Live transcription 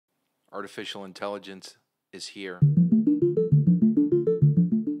Artificial intelligence is here.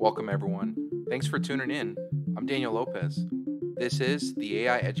 Welcome, everyone. Thanks for tuning in. I'm Daniel Lopez. This is the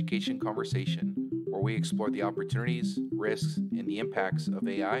AI Education Conversation, where we explore the opportunities, risks, and the impacts of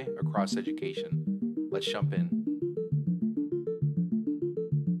AI across education. Let's jump in.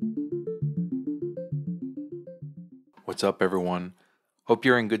 What's up, everyone? Hope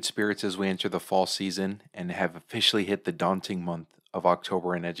you're in good spirits as we enter the fall season and have officially hit the daunting month of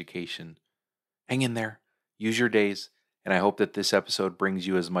October in education. Hang in there, use your days, and I hope that this episode brings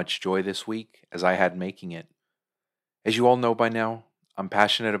you as much joy this week as I had making it. As you all know by now, I'm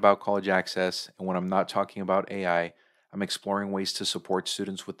passionate about college access, and when I'm not talking about AI, I'm exploring ways to support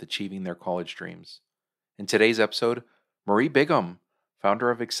students with achieving their college dreams. In today's episode, Marie Bigham,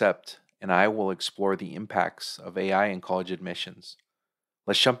 founder of Accept, and I will explore the impacts of AI in college admissions.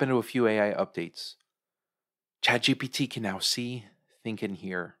 Let's jump into a few AI updates. ChatGPT can now see, think, and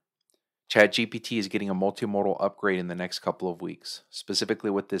hear. ChatGPT is getting a multimodal upgrade in the next couple of weeks. Specifically,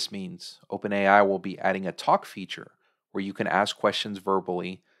 what this means, OpenAI will be adding a talk feature where you can ask questions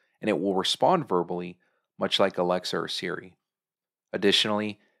verbally and it will respond verbally, much like Alexa or Siri.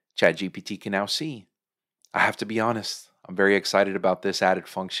 Additionally, ChatGPT can now see. I have to be honest, I'm very excited about this added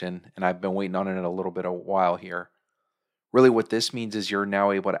function, and I've been waiting on it a little bit of a while here. Really, what this means is you're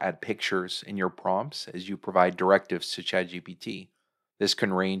now able to add pictures in your prompts as you provide directives to ChatGPT. This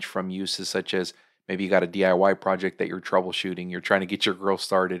can range from uses such as maybe you got a DIY project that you're troubleshooting, you're trying to get your grill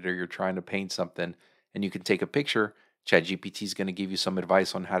started, or you're trying to paint something, and you can take a picture. ChatGPT is going to give you some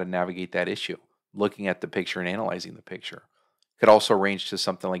advice on how to navigate that issue, looking at the picture and analyzing the picture. Could also range to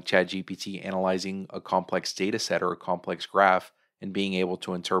something like ChatGPT analyzing a complex data set or a complex graph and being able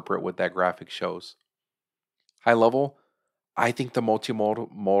to interpret what that graphic shows. High level, I think the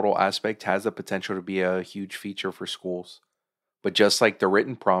multimodal aspect has the potential to be a huge feature for schools. But just like the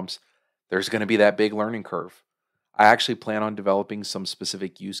written prompts, there's going to be that big learning curve. I actually plan on developing some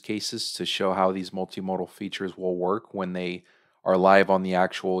specific use cases to show how these multimodal features will work when they are live on the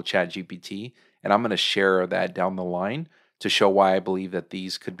actual ChatGPT, and I'm going to share that down the line to show why I believe that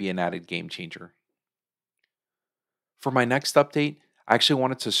these could be an added game changer. For my next update, I actually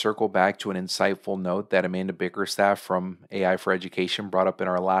wanted to circle back to an insightful note that Amanda Bickerstaff from AI for Education brought up in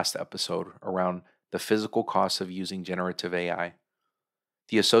our last episode around the physical costs of using generative AI.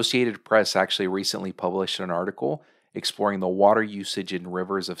 The Associated Press actually recently published an article exploring the water usage in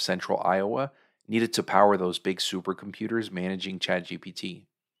rivers of central Iowa needed to power those big supercomputers managing ChatGPT.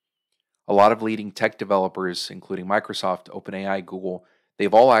 A lot of leading tech developers, including Microsoft, OpenAI, Google,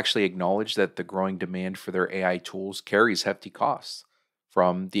 they've all actually acknowledged that the growing demand for their AI tools carries hefty costs,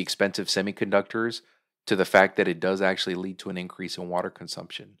 from the expensive semiconductors to the fact that it does actually lead to an increase in water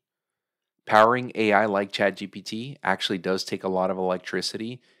consumption. Powering AI like ChatGPT actually does take a lot of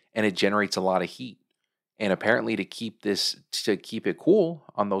electricity and it generates a lot of heat. And apparently to keep it cool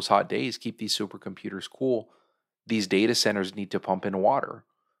on those hot days, keep these supercomputers cool, these data centers need to pump in water,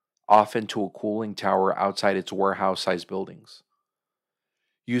 often to a cooling tower outside its warehouse-sized buildings.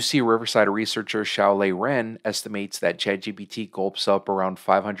 UC Riverside researcher Xiaolei Ren estimates that ChatGPT gulps up around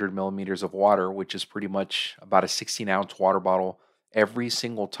 500 millimeters of water, which is pretty much about a 16-ounce water bottle, every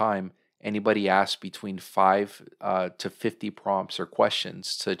single time anybody asks between 5 to 50 prompts or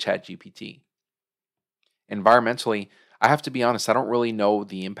questions to ChatGPT. Environmentally, I have to be honest, I don't really know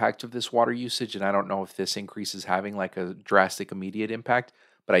the impact of this water usage, and I don't know if this increase is having like a drastic immediate impact.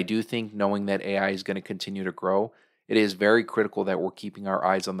 But I do think knowing that AI is going to continue to grow, it is very critical that we're keeping our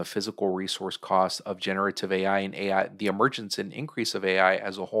eyes on the physical resource costs of generative AI and AI, the emergence and increase of AI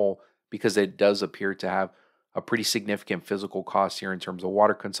as a whole, because it does appear to have a pretty significant physical cost here in terms of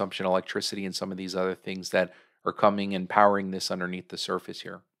water consumption, electricity, and some of these other things that are coming and powering this underneath the surface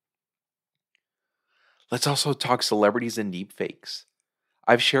here. Let's also talk celebrities and deepfakes.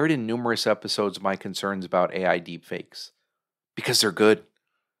 I've shared in numerous episodes my concerns about AI deepfakes because they're good.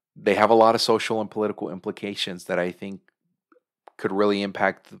 They have a lot of social and political implications that I think could really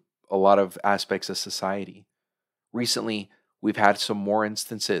impact a lot of aspects of society. Recently, we've had some more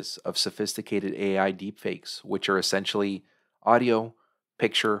instances of sophisticated AI deepfakes, which are essentially audio,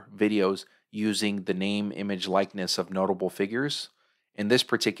 picture, videos using the name, image, likeness of notable figures. In this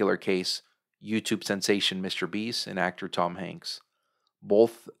particular case, YouTube sensation Mr. Beast and actor Tom Hanks.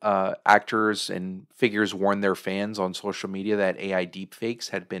 Both actors and figures warned their fans on social media that AI deepfakes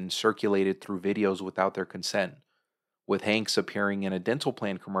had been circulated through videos without their consent, with Hanks appearing in a dental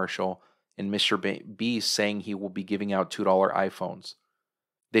plan commercial and Mr. Beast saying he will be giving out $2 iPhones.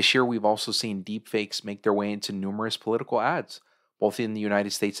 This year, we've also seen deepfakes make their way into numerous political ads, both in the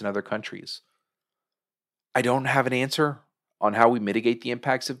United States and other countries. I don't have an answer on how we mitigate the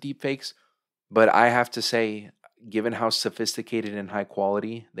impacts of deepfakes. But I have to say, given how sophisticated and high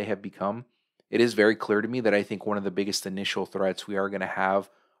quality they have become, it is very clear to me that I think one of the biggest initial threats we are going to have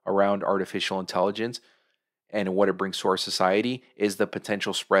around artificial intelligence and what it brings to our society is the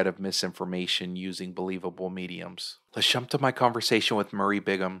potential spread of misinformation using believable mediums. Let's jump to my conversation with Marie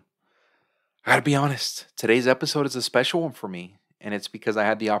Bigham. I gotta be honest, today's episode is a special one for me, and it's because I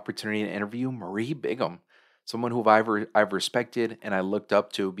had the opportunity to interview Marie Bigham, someone who I've respected and I looked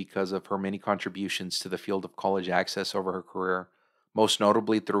up to because of her many contributions to the field of college access over her career, most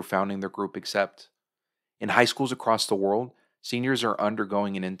notably through founding the group Accept. In high schools across the world, seniors are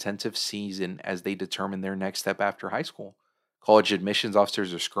undergoing an intensive season as they determine their next step after high school. College admissions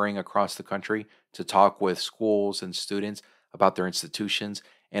officers are scurrying across the country to talk with schools and students about their institutions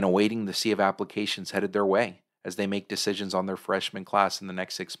and awaiting the sea of applications headed their way as they make decisions on their freshman class in the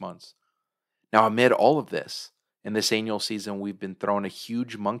next 6 months. Now, amid all of this, in this annual season, we've been thrown a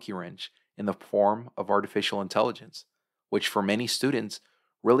huge monkey wrench in the form of artificial intelligence, which for many students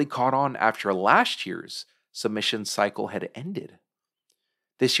really caught on after last year's submission cycle had ended.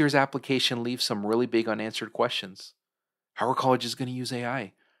 This year's application leaves some really big unanswered questions. How are colleges going to use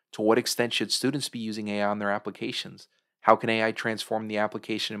AI? To what extent should students be using AI on their applications? How can AI transform the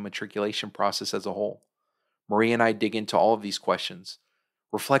application and matriculation process as a whole? Marie and I dig into all of these questions.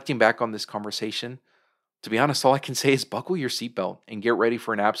 Reflecting back on this conversation, to be honest, all I can say is buckle your seatbelt and get ready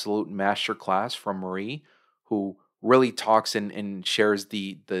for an absolute master class from Marie, who really talks and shares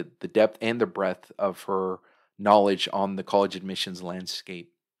the depth and the breadth of her knowledge on the college admissions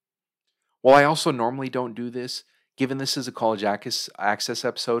landscape. While I also normally don't do this, given this is a college access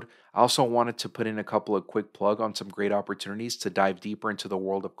episode, I also wanted to put in a couple of quick plug on some great opportunities to dive deeper into the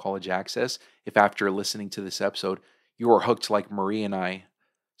world of college access if after listening to this episode, you are hooked like Marie and I.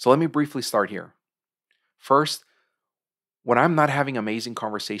 So let me briefly start here. First, when I'm not having amazing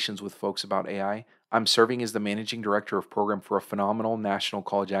conversations with folks about AI, I'm serving as the managing director of program for a phenomenal national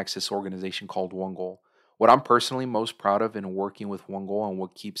college access organization called One Goal. What I'm personally most proud of in working with One Goal and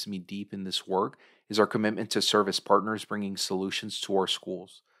what keeps me deep in this work is our commitment to service partners bringing solutions to our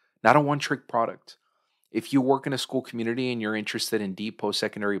schools. Not a one trick product. If you work in a school community and you're interested in deep post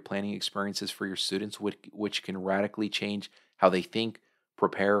secondary planning experiences for your students, which can radically change how they think,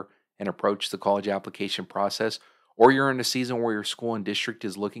 prepare, and approach the college application process, or you're in a season where your school and district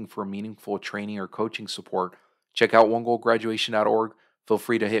is looking for meaningful training or coaching support, check out onegoalgraduation.org. Feel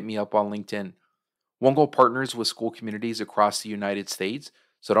free to hit me up on LinkedIn. One Goal partners with school communities across the United States,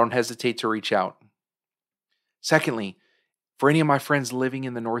 so don't hesitate to reach out. Secondly, for any of my friends living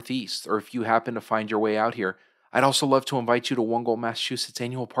in the Northeast, or if you happen to find your way out here, I'd also love to invite you to One Goal Massachusetts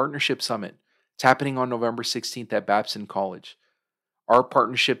Annual Partnership Summit. It's happening on November 16th at Babson College. Our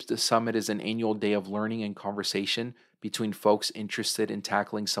Partnerships Summit is an annual day of learning and conversation between folks interested in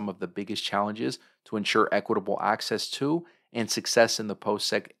tackling some of the biggest challenges to ensure equitable access to and success in the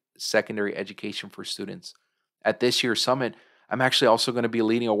post secondary education for students. At this year's summit, I'm actually also going to be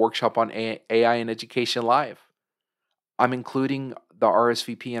leading a workshop on AI in Education Live. I'm including the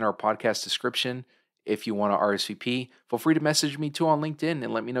RSVP in our podcast description. If you want to RSVP, feel free to message me too on LinkedIn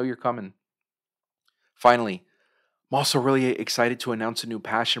and let me know you're coming. Finally, I'm also really excited to announce a new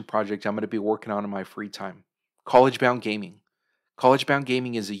passion project I'm going to be working on in my free time. College Bound Gaming. College Bound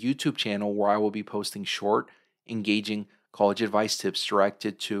Gaming is a YouTube channel where I will be posting short, engaging college advice tips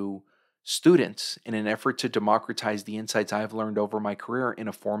directed to students in an effort to democratize the insights I've learned over my career in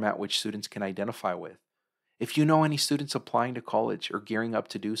a format which students can identify with. If you know any students applying to college or gearing up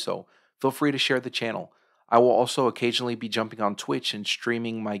to do so, feel free to share the channel. I will also occasionally be jumping on Twitch and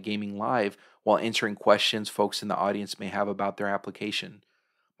streaming my gaming live while answering questions folks in the audience may have about their application.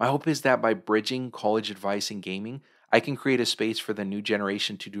 My hope is that by bridging college advice and gaming, I can create a space for the new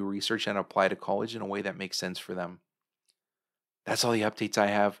generation to do research and apply to college in a way that makes sense for them. That's all the updates I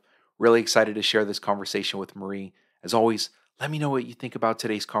have. Really excited to share this conversation with Marie. As always, let me know what you think about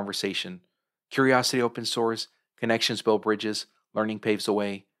today's conversation. Curiosity opens doors, connections build bridges, learning paves the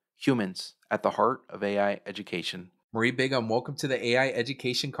way. Humans at the heart of AI education. Marie Bigham, welcome to the AI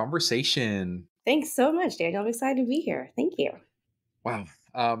education conversation. Thanks so much, Daniel. I'm excited to be here. Thank you. Wow.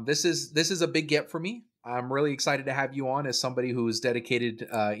 This is a big get for me. I'm really excited to have you on as somebody who's dedicated,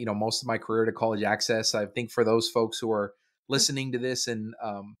 most of my career to college access. I think for those folks who are listening to this and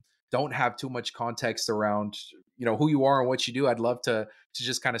don't have too much context around, who you are and what you do, I'd love to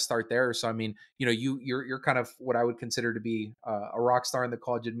just kind of start there. So, I mean, you're kind of what I would consider to be a rock star in the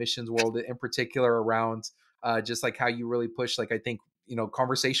college admissions world, in particular around just like how you really push, like I think,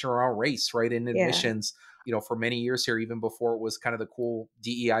 conversation around race, right, in Yeah. admissions for many years here, even before it was kind of the cool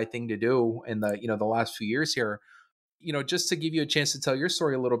DEI thing to do in the, the last few years here. just to give you a chance to tell your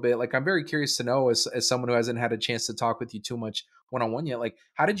story a little bit, like I'm very curious to know, as someone who hasn't had a chance to talk with you too much one on one yet, like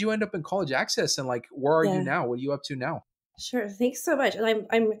how did you end up in college access, and like where are you Yeah, now? What are you up to now? sure. Thanks so much. And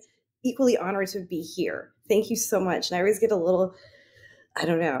I'm equally honored to be here. Thank you so much. And I always get a little, I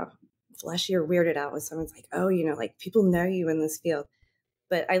don't know, fleshy or weirded out when someone's like, oh, like people know you in this field.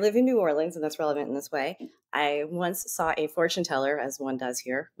 But I live in New Orleans, and that's relevant in this way. I once saw a fortune teller, as one does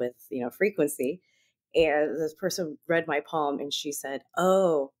here with frequency, and this person read my palm, and she said,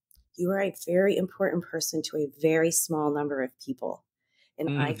 "Oh, you are a very important person to a very small number of people."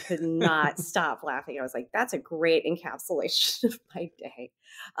 And I Mm. could not stop laughing. I was like, "That's a great encapsulation of my day."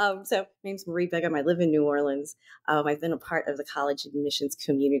 So, my name's Marie Bigham. I live in New Orleans. I've been a part of the college admissions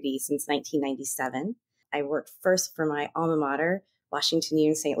community since 1997. I worked first for my alma mater, Washington U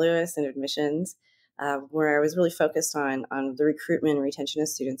in St. Louis, in admissions, where I was really focused on the recruitment and retention of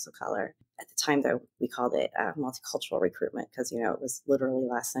students of color. At the time, though, we called it multicultural recruitment because it was literally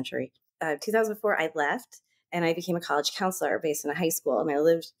last century. 2004, I left and I became a college counselor based in a high school, and I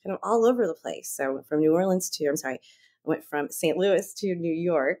lived kind of all over the place. So I went from New Orleans to, I'm sorry, I went from St. Louis to New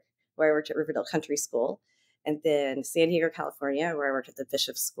York, where I worked at Riverdale Country School, and then San Diego, California, where I worked at the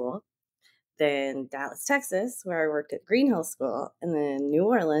Bishop School, then Dallas, Texas, where I worked at Green Hill School, and then New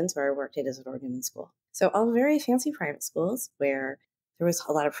Orleans, where I worked at Isidore Newman School. So all very fancy private schools where there was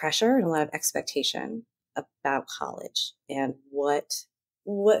a lot of pressure and a lot of expectation about college and what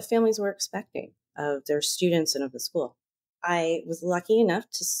families were expecting of their students and of the school. I was lucky enough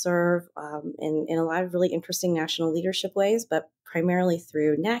to serve in a lot of really interesting national leadership ways, but primarily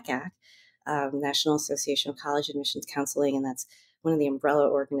through NACAC, National Association of College Admissions Counseling, and that's one of the umbrella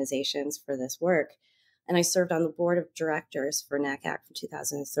organizations for this work. And I served on the board of directors for NACAC from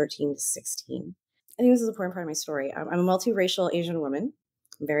 2013 to 16. I think this is an important part of my story. I'm a multiracial Asian woman.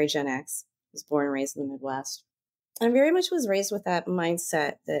 I'm very Gen X. I was born and raised in the Midwest. And I very much was raised with that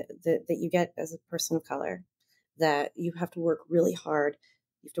mindset that you get as a person of color, that you have to work really hard.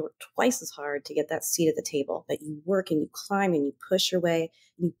 You have to work twice as hard to get that seat at the table, that you work and you climb and you push your way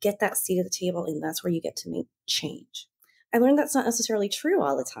and you get that seat at the table, and that's where you get to make change. I learned that's not necessarily true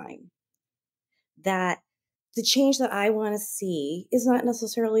all the time, that the change that I want to see is not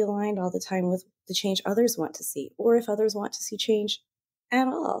necessarily aligned all the time with the change others want to see, or if others want to see change at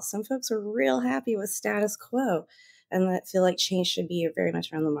all. Some folks are real happy with status quo and that feel like change should be very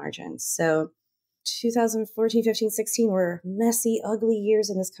much around the margins. So 2014, 15, 16 were messy, ugly years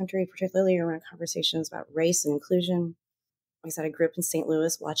in this country, particularly around conversations about race and inclusion. Like I said, I grew up in St.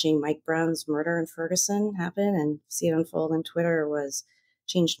 Louis watching Mike Brown's murder in Ferguson happen, and see it unfold on Twitter was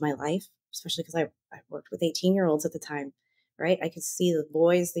changed my life, especially because I worked with 18-year-olds at the time, right? I could see the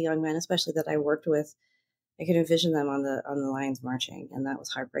boys, the young men, especially that I worked with. I could envision them on the lines marching, and that was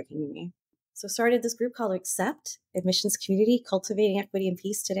heartbreaking to me. So started this group called Accept, Admissions Community, Cultivating Equity and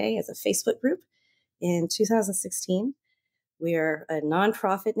Peace Today, as a Facebook group in 2016. We are a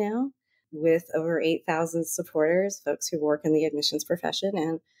nonprofit now with over 8,000 supporters, folks who work in the admissions profession.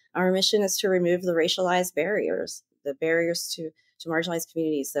 And our mission is to remove the racialized barriers, the barriers to marginalized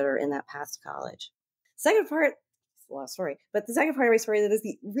communities that are in that path to college. Second part, it's a long story, but the second part of my story that is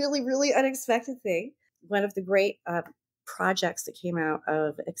the really, really unexpected thing. One of the great projects that came out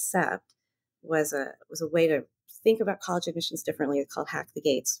of Accept was a way to think about college admissions differently. It's called Hack the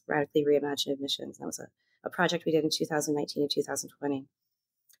Gates, Radically Reimagine Admissions. That was a project we did in 2019 and 2020.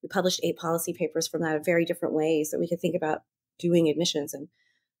 We published 8 policy papers from that of very different ways that we could think about doing admissions. And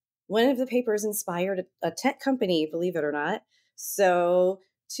one of the papers inspired a tech company, believe it or not. So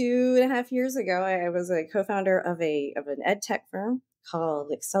 2.5 years ago, I was a co-founder of an ed tech firm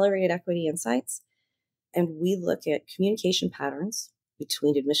called Accelerated Equity Insights. And we look at communication patterns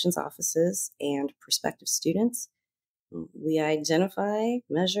between admissions offices and prospective students. We identify,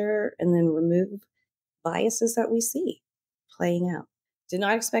 measure, and then remove biases that we see playing out. Did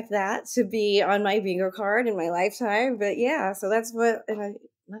not expect that to be on my bingo card in my lifetime, but yeah, so that's what,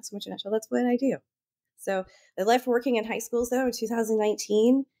 not so much in a nutshell, that's what I do. So I left working in high schools though in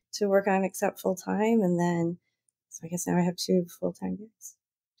 2019 to work on Accept full time, and then so I guess now I have 2 full time gigs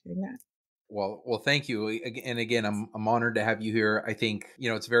doing that. Well, thank you. And again, I'm honored to have you here. I think,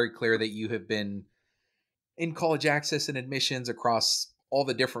 it's very clear that you have been in college access and admissions across all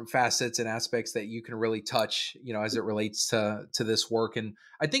the different facets and aspects that you can really touch, as it relates to this work. And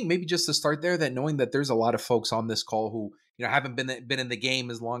I think maybe just to start there, that knowing that there's a lot of folks on this call who, haven't been in the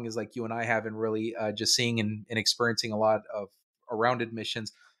game as long as like you and I have, and really just seeing and experiencing a lot of around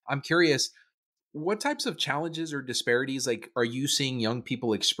admissions. I'm curious, what types of challenges or disparities like are you seeing young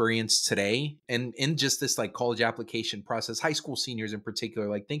people experience today, and in just this like college application process, high school seniors in particular,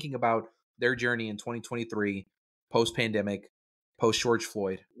 like thinking about their journey in 2023, post pandemic, post George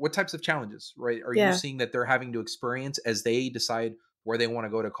Floyd? What types of challenges, right, are you Yeah. seeing that they're having to experience as they decide where they want to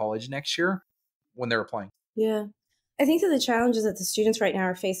go to college next year when they're applying? Yeah. I think that the challenges that the students right now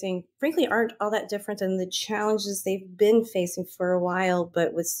are facing, frankly, aren't all that different than the challenges they've been facing for a while,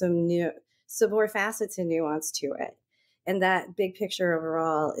 but with some more facets and nuance to it. And that big picture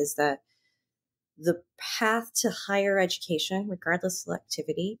overall is that the path to higher education, regardless of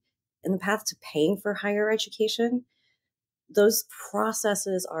selectivity, and the path to paying for higher education, those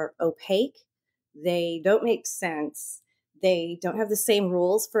processes are opaque. They don't make sense. They don't have the same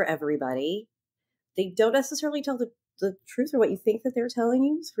rules for everybody. They don't necessarily tell the truth or what you think that they're telling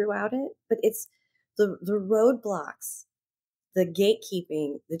you throughout it, but it's the roadblocks, the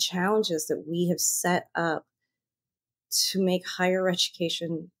gatekeeping, the challenges that we have set up to make higher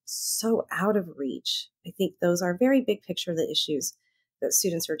education so out of reach. I think those are very big picture of the issues that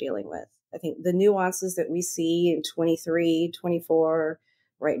students are dealing with. I think the nuances that we see in 23, 24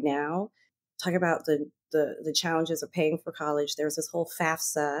 right now, talk about the challenges of paying for college. There's this whole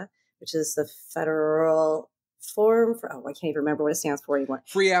FAFSA, which is the federal form for, oh, I can't even remember what it stands for anymore.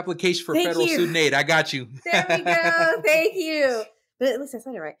 Free application for Thank federal you. student aid. I got you. There we go. Thank you. But at least I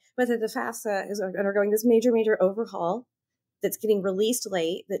said it right. But the FAFSA is undergoing this major, major overhaul that's getting released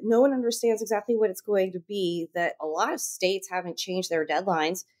late, that no one understands exactly what it's going to be, that a lot of states haven't changed their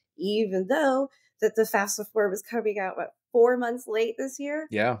deadlines, even though that the FAFSA form is coming out, 4 months late this year?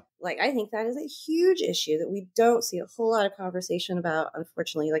 Yeah. Like, I think that is a huge issue that we don't see a whole lot of conversation about,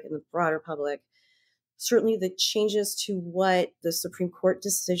 unfortunately, like in the broader public. Certainly the changes to what the Supreme Court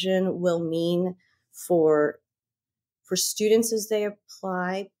decision will mean for students as they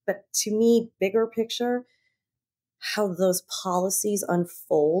apply. But to me, bigger picture, how those policies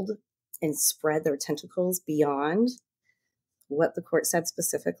unfold and spread their tentacles beyond what the court said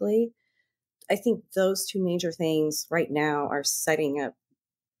specifically. I think those two major things right now are setting up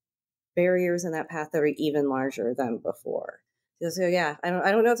barriers in that path that are even larger than before. So yeah, I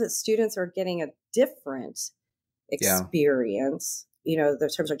don't know if the students are getting a different Yeah. experience,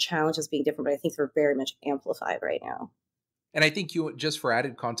 the terms of challenges being different, but I think they're very much amplified right now. And I think you, just for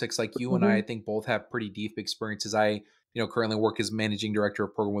added context, like you and I Mm-hmm. think both have pretty deep experiences. I, currently work as managing director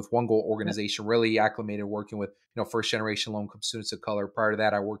of program with One Goal Yep. organization, really acclimated working with, first generation low income students of color. Prior to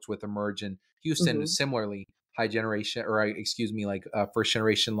that, I worked with Emerge in Houston, Mm-hmm. similarly high generation, or excuse me, like first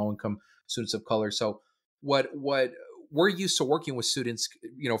generation low income students of color. So what we're used to working with students,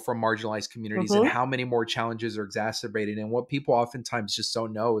 from marginalized communities, and Mm-hmm. how many more challenges are exacerbated. And what people oftentimes just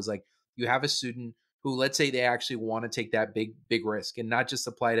don't know is, like, you have a student who, let's say they actually want to take that big risk and not just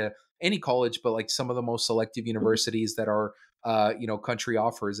apply to any college, but like some of the most selective universities that our country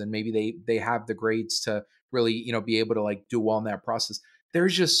offers, and maybe they have the grades to really be able to like do well in that process.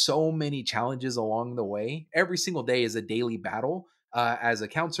 There's just so many challenges along the way. Every single day is a daily battle, as a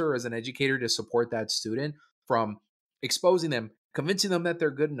counselor, as an educator, to support that student, from exposing them, convincing them that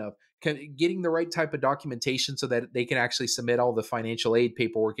they're good enough, getting the right type of documentation so that they can actually submit all the financial aid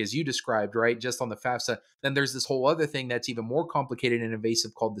paperwork as you described, right? Just on the FAFSA. Then there's this whole other thing that's even more complicated and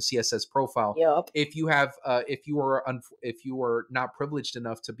invasive called the CSS profile. Yep. If you have, if you are not privileged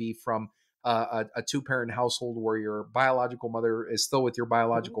enough to be from a two-parent household where your biological mother is still with your Mm-hmm.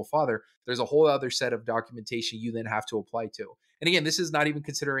 biological father, there's a whole other set of documentation you then have to apply to. And again, this is not even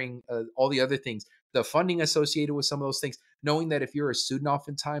considering all the other things, the funding associated with some of those things. Knowing that if you're a student,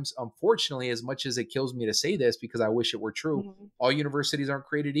 oftentimes, unfortunately, as much as it kills me to say this because I wish it were true, Mm-hmm. all universities aren't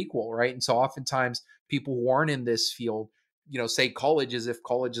created equal, right? And so oftentimes people who aren't in this field, say college as if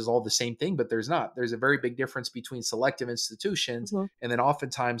college is all the same thing, but there's not. There's a very big difference between selective institutions Mm-hmm. and then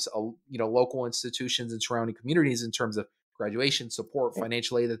oftentimes, local institutions and surrounding communities in terms of graduation support, Right.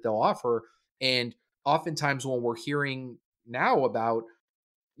 financial aid that they'll offer. And oftentimes when we're hearing now about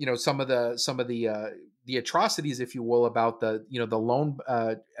some of the atrocities, if you will, about the loan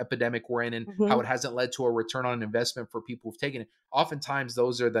epidemic we're in, and how Mm-hmm. it hasn't led to a return on investment for people who've taken it. Oftentimes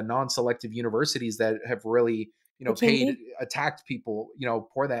those are the non-selective universities that have really It can paid, be. attacked people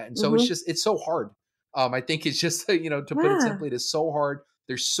for that. And so Mm-hmm. it's so hard. I think it's just to put it Yeah. simply, it is so hard.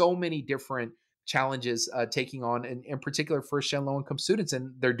 There's so many different challenges taking on, in particular, first gen low income students,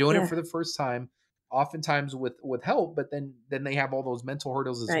 and they're doing it Yeah. for the first time, oftentimes with help, but then they have all those mental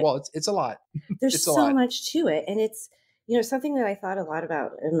hurdles as Right. well. It's a lot. There's It's a so lot. much to it. And it's, something that I thought a lot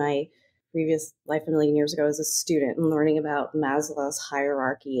about in my previous life a million years ago as a student, and learning about Maslow's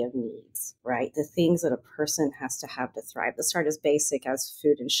hierarchy of needs, right? The things that a person has to have to thrive. Let's start as basic as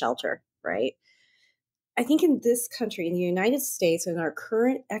food and shelter, right? I think in this country, in the United States, in our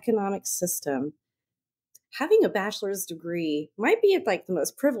current economic system, having a bachelor's degree might be like the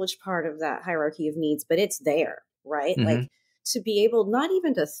most privileged part of that hierarchy of needs, but it's there. right? Hmm. Like to be able not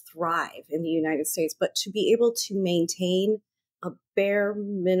even to thrive in the United States, but to be able to maintain a bare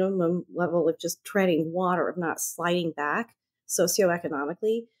minimum level of just treading water, of not sliding back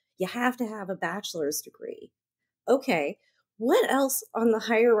socioeconomically, you have to have a bachelor's degree. Okay, what else on the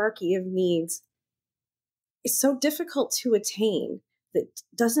hierarchy of needs is so difficult to attain that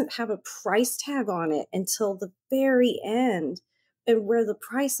doesn't have a price tag on it until the very end, and where the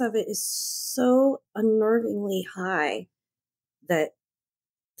price of it is so unnervingly high that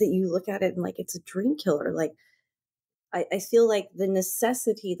you look at it and like it's a dream killer. Like I feel like the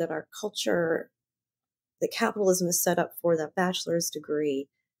necessity that our culture, that capitalism is set up for, that bachelor's degree,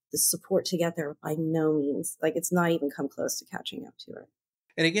 the support to get there, by no means, like it's not even come close to catching up to it.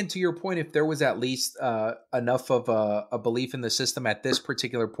 And again, to your point, if there was at least enough of a belief in the system at this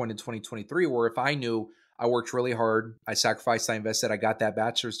particular point in 2023, where if I knew I worked really hard, I sacrificed, I invested, I got that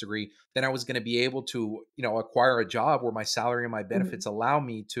bachelor's degree, then I was going to be able to, acquire a job where my salary and my Mhm. benefits allow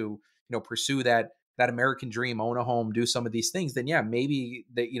me to, pursue that American dream, own a home, do some of these things. Then yeah, maybe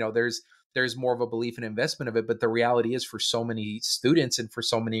that there's more of a belief and investment of it. But the reality is, for so many students and for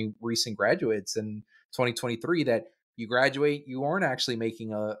so many recent graduates in 2023, that you graduate, you aren't actually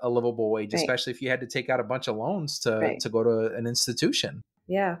making a livable wage, Right, especially if you had to take out a bunch of loans to right. to go to an institution.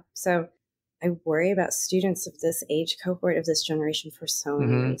 Yeah. So I worry about students of this age cohort, of this generation, for so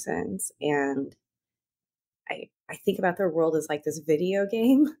many Hmm. reasons. And I think about their world as like this video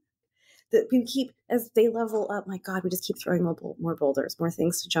game that we keep, as they level up, my God, we just keep throwing more boulders, more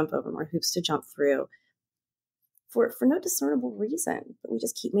things to jump over, more hoops to jump through for no discernible reason, but we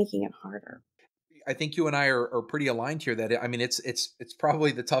just keep making it harder. I think you and I are pretty aligned here. That I mean, it's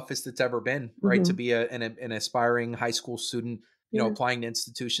probably the toughest it's ever been, right? To Hmm. be an aspiring high school student, Yeah. applying to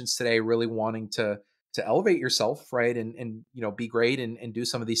institutions today, really wanting to elevate yourself, right, and be great and do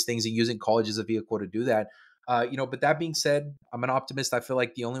some of these things, and using college as a vehicle to do that. But that being said, I'm an optimist. I feel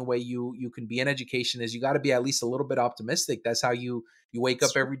like the only way you can be in education is you got to be at least a little bit optimistic. That's how you wake It's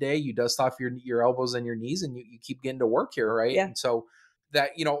up true. every day, you dust off your elbows and your knees, and you keep getting to work here, right? Yeah. And so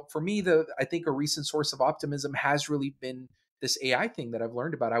that for me, the I think a recent source of optimism has really been this AI thing that I've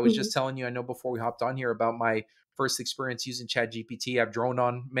learned about. I was Hmm. just telling you, I know before we hopped on here, about my first experience using Chat GPT. I've droned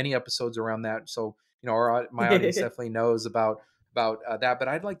on many episodes around that, so my audience definitely knows about that. But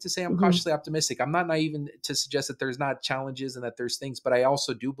I'd like to say I'm Hmm. cautiously optimistic. I'm not naive to suggest that there's not challenges and that there's things, but I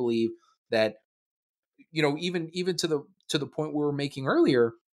also do believe that even to the point we were making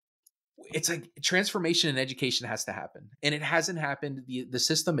earlier, it's like transformation in education has to happen, and it hasn't happened. The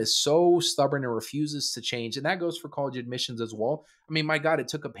system is so stubborn and refuses to change, and that goes for college admissions as well. I mean, my God, it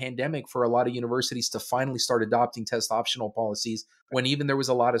took a pandemic for a lot of universities to finally start adopting test optional policies, when even there was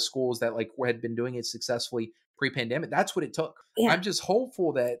a lot of schools that like had been doing it successfully pre-pandemic. That's what it took. Yeah. I'm just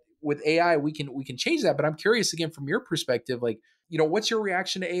hopeful that with AI we can change that. But I'm curious, again, from your perspective, like, what's your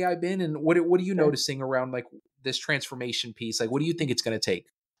reaction to AI been, and what are you Sure. noticing around like this transformation piece? Like, what do you think it's going to take?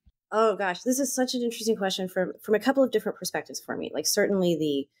 Oh gosh, this is such an interesting question from a couple of different perspectives for me. Like certainly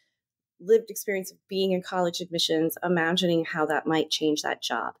the lived experience of being in college admissions, imagining how that might change that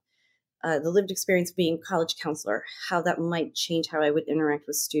job. The lived experience of being a college counselor, how that might change how I would interact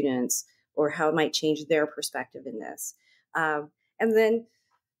with students, or how it might change their perspective in this. And then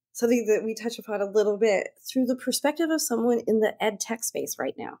something that we touch upon a little bit through the perspective of someone in the ed tech space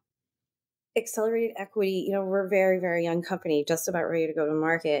right now. Accelerated equity, we're a very, very young company, just about ready to go to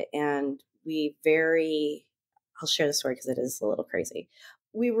market. And I'll share the story because it is a little crazy.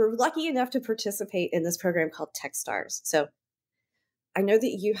 We were lucky enough to participate in this program called TechStars. So I know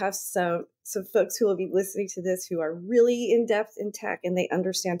that you have some folks who will be listening to this who are really in depth in tech and they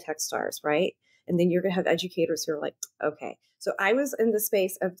understand TechStars, right? And then you're going to have educators who are like, okay. So I was in the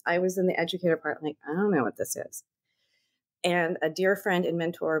space of, I was in the educator part. I'm like, I don't know what this is. And a dear friend and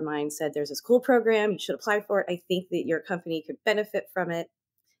mentor of mine said, there's this cool program. You should apply for it. I think that your company could benefit from it.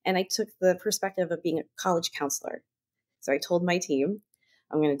 And I took the perspective of being a college counselor. So I told my team,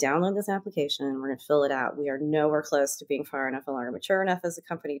 I'm going to download this application and we're going to fill it out. We are nowhere close to being far enough along or mature enough as a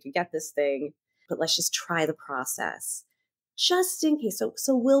company to get this thing, but let's just try the process just in case.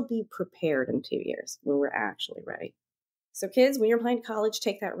 So we'll be prepared in 2 years when we're actually ready. So kids, when you're applying to college,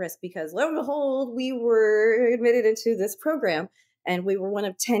 take that risk, because lo and behold, we were admitted into this program and we were one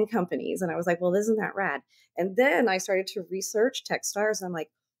of 10 companies. And I was like, well, isn't that rad? And then I started to research Techstars and I'm like,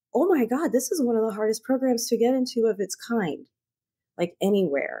 oh my God, this is one of the hardest programs to get into of its kind, like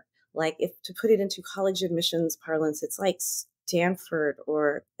anywhere. Like if to put it into college admissions parlance, it's like Stanford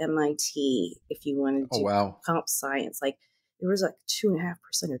or MIT if you want Oh to do wow. comp science. Like there was like 2.5%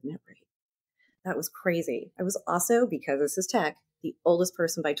 admit rate. That was crazy. I was also, because this is tech, the oldest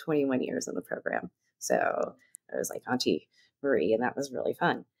person by 21 years in the program. So I was like Auntie Marie, and that was really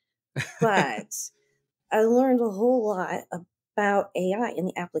fun. But I learned a whole lot about AI and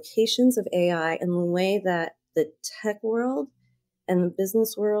the applications of AI and the way that the tech world and the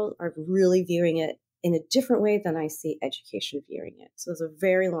business world are really viewing it in a different way than I see education viewing it. So it's a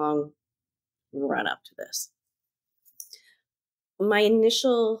very long run up to this. My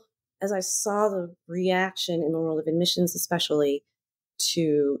initial, as I saw the reaction in the world of admissions, especially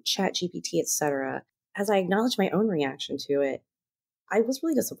to chat GPT, et cetera, as I acknowledged my own reaction to it, I was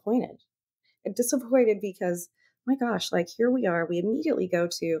really disappointed. And disappointed because, my gosh, like here we are, we immediately go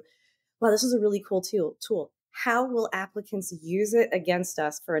to, wow, this is a really cool tool. How will applicants use it against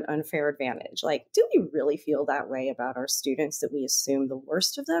us for an unfair advantage? Like, do we really feel that way about our students, that we assume the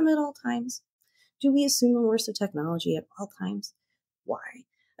worst of them at all times? Do we assume the worst of technology at all times? Why?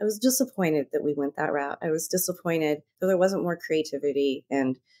 I was disappointed that we went that route. I was disappointed that there wasn't more creativity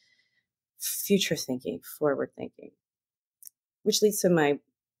and future thinking, forward thinking, which leads to my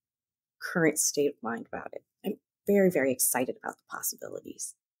current state of mind about it. I'm very, very excited about the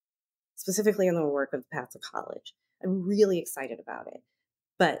possibilities, specifically in the work of the Path to College. I'm really excited about it.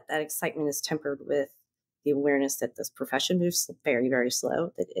 But that excitement is tempered with the awareness that this profession moves very, very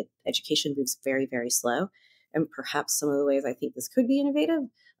slow, that education moves very, very slow. And perhaps some of the ways I think this could be innovative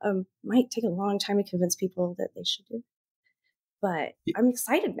might take a long time to convince people that they should do. But I'm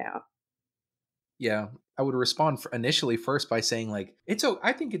excited now. Yeah, I would respond initially first by saying like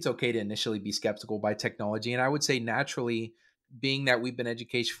I think it's okay to initially be skeptical by technology, and I would say naturally, being that we've been in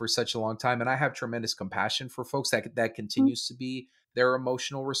education for such a long time, and I have tremendous compassion for folks that Mm, continues to be their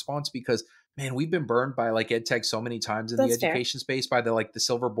emotional response because man, we've been burned by like ed tech so many times in the that's fair. education space by the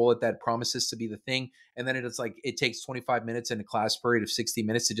silver bullet that promises to be the thing, and then it's like it takes 25 minutes in a class period of 60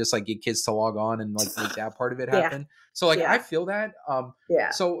 minutes to just like get kids to log on and like make that part of it Yeah, happen. So like I yeah, feel that.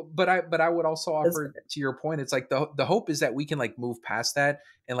 yeah. So, but I would also That's offer fair. to your point, it's like the hope is that we can like move past that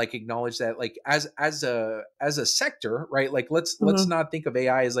and like acknowledge that like as a sector, right? Like let's Mhm. not think of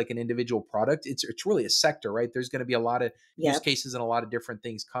AI as like an individual product. It's really a sector, right? There's going to be a lot of use Yep. cases and a lot of different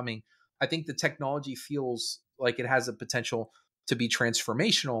things coming. I think the technology feels like it has a potential to be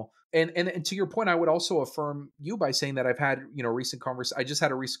transformational. And to your point, I would also affirm you by saying that I've had recent convers. I just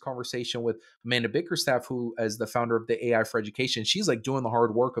had a recent conversation with Amanda Bickerstaff, who as the founder of the AI for Education, she's like doing the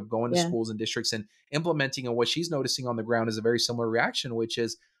hard work of going to Yeah. schools and districts and implementing. And what she's noticing on the ground is a very similar reaction, which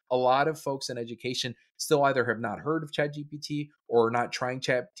is a lot of folks in education still either have not heard of ChatGPT or are not trying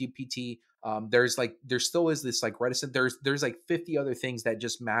ChatGPT. There still is this like reticent. There's like 50 other things that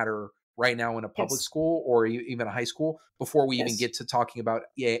just matter right now in a public Yes. school or even a high school before we even Yes. get to talking about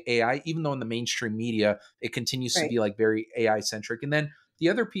AI, even though in the mainstream media it continues to Right. be like very AI centric. And then the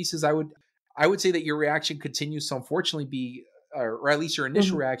other piece is I would say that your reaction continues to unfortunately be or at least your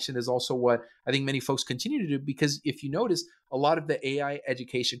initial Mhm. reaction is also what I think many folks continue to do because if you notice a lot of the AI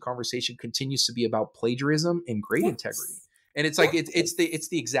education conversation continues to be about plagiarism and grade integrity. Yes. And it's like Yes. it's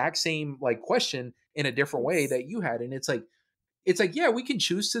the exact same like question in a different way Yes. that you had and it's like yeah we can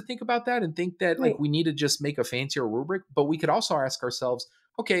choose to think about that and think that like Right. we need to just make a fancier rubric but we could also ask ourselves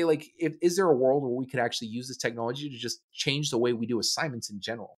okay like is there a world where we could actually use this technology to just change the way we do assignments in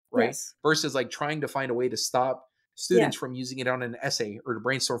general right Yes. versus like trying to find a way to stop Yeah. students from using it on an essay or to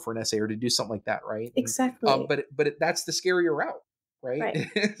brainstorm for an essay or to do something like that right and Exactly. that's the scarier route right. Right.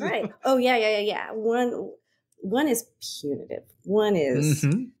 Right. Oh yeah, yeah, yeah, yeah. One is punitive. One is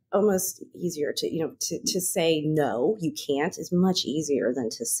Hmm. almost easier to, to say no, you can't is much easier than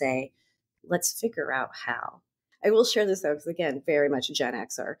to say, let's figure out how. I will share this though, because again, very much a Gen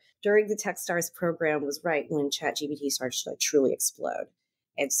Xer. During the TechStars program was right when ChatGPT started to like truly explode.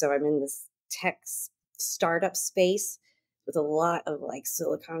 And so I'm in this startup space with a lot of like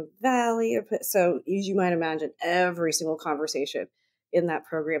Silicon Valley. So as you might imagine, every single conversation in that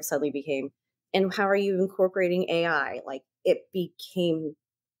program suddenly became, and how are you incorporating AI? Like it became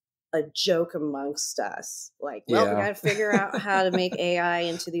a joke amongst us. Like, well, we got Yeah. to figure out how to make AI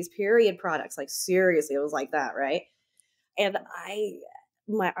into these period products. Like seriously, it was like that, right? And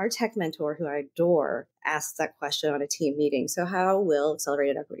our tech mentor, who I adore, asked that question on a team meeting. So, how will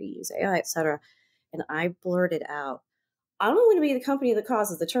accelerated equity use AI, et cetera? And I blurted out, I'm going to be the company that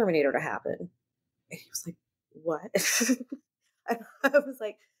causes the Terminator to happen. And he was like, what? I was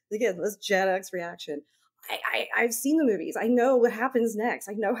like, again, this Gen X reaction. I've seen the movies. I know what happens next.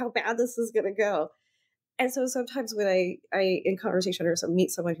 I know how bad this is going to go. And so sometimes when I in conversation or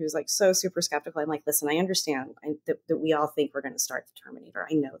meet someone who's like so super skeptical, I'm like, listen, I understand that we all think we're going to start the Terminator.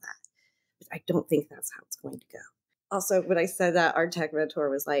 I know that, but I don't think that's how it's going to go. Also, when I said that, our tech mentor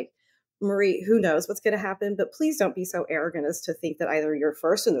was like, Marie, who knows what's going to happen, but please don't be so arrogant as to think that either you're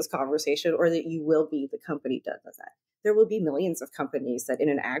first in this conversation or that you will be the company that does that. There will be millions of companies that in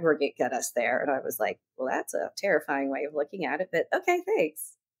an aggregate get us there. And I was like, well, that's a terrifying way of looking at it, but okay,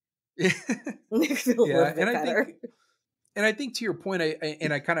 thanks. I feel a Yeah, little bit better. and I think to your point,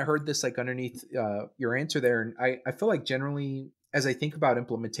 I kind of heard this like underneath your answer there, and I feel like generally as I think about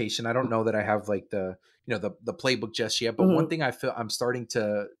implementation, I don't know that I have like the playbook just yet, but one Hmm. thing I feel I'm starting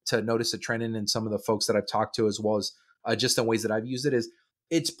to notice a trend in some of the folks that I've talked to, as well as just in ways that I've used it, is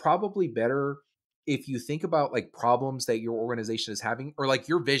it's probably better if you think about like problems that your organization is having, or like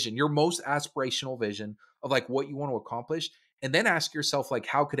your vision, your most aspirational vision of like what you want to accomplish, and then ask yourself like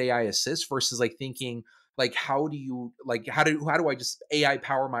how could AI assist versus like thinking like how do you like how do I just AI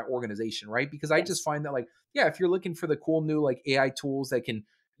power my organization, right? Because I just Yes. find that like yeah, if you're looking for the cool new like AI tools that can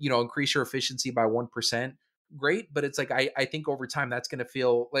increase your efficiency by 1%, great, but it's like I think over time that's going to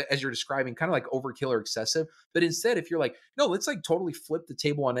feel like, as you're describing, kind of like overkill or excessive. But instead, if you're like no, let's like totally flip the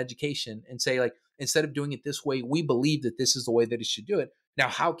table on education and say like instead of doing it this way, we believe that this is the way that it should do it. Now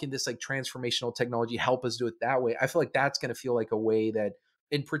how can this like transformational technology help us do it that way? I feel like that's going to feel like a way that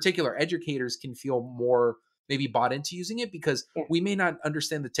in particular educators can feel more maybe bought into using it, because Yeah. we may not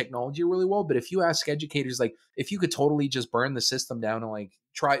understand the technology really well, but if you ask educators like if you could totally just burn the system down and like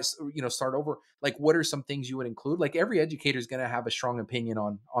try start over, like what are some things you would include, like every educator is going to have a strong opinion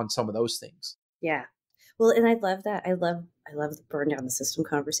on some of those things. Yeah. Well, and I love that. I love the burn down the system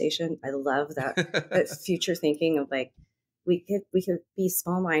conversation. I love that future thinking of like we could be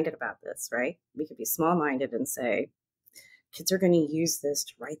small minded about this, right? We could be small minded and say kids are going to use this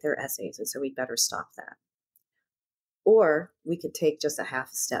to write their essays, and so we better stop that. Or we could take just a half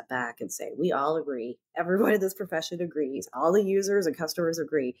step back and say we all agree, everyone in this profession agrees, all the users and customers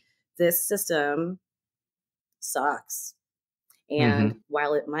agree, this system sucks. And Hmm.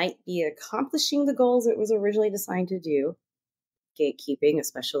 while it might be accomplishing the goals it was originally designed to do, gatekeeping,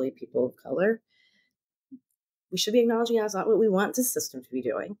 especially people of color, we should be acknowledging that's not what we want this system to be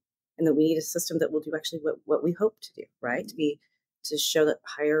doing. And that we need a system that will do actually what we hope to do, right? To show that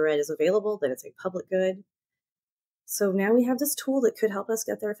higher ed is available, that it's a public good. So now we have this tool that could help us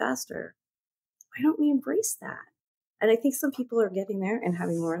get there faster. Why don't we embrace that? And I think some people are getting there and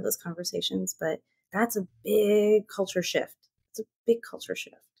having more of those conversations, but that's a big culture shift. It's a big culture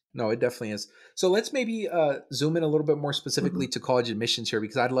shift. No, it definitely is. So let's maybe zoom in a little bit more specifically Hmm. to college admissions here,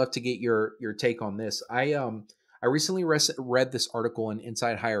 because I'd love to get your take on this. I recently read this article in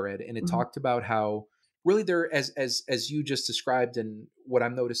Inside Higher Ed, and it Hmm. talked about how really there, as you just described, and what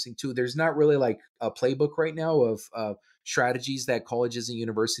I'm noticing too, there's not really like a playbook right now of strategies that colleges and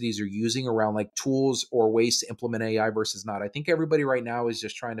universities are using around like tools or ways to implement AI versus not. I think everybody right now is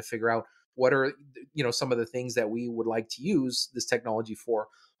just trying to figure out what are some of the things that we would like to use this technology for.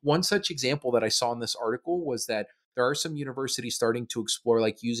 One such example that I saw in this article was that there are some universities starting to explore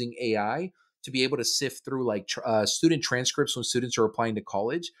like using AI to be able to sift through like student transcripts when students are applying to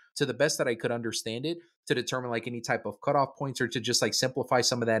college, to the best that I could understand it, to determine like any type of cutoff points, or to just like simplify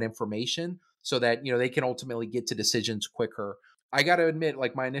some of that information so that they can ultimately get to decisions quicker. I got to admit,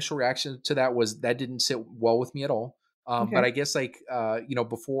 like my initial reaction to that was that didn't sit well with me at all. But Okay. I guess like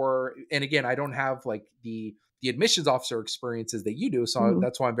before, and again, I don't have like the admissions officer experiences that you do. So Hmm.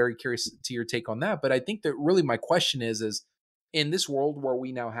 that's why I'm very curious to your take on that. But I think that really my question is in this world where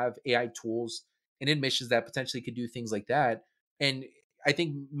we now have AI tools and admissions that potentially could do things like that. And I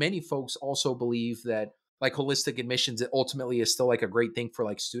think many folks also believe that like holistic admissions, it ultimately is still like a great thing for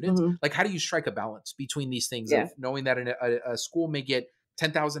like students. Hmm. Like, how do you strike a balance between these things Yeah. of knowing that a school may get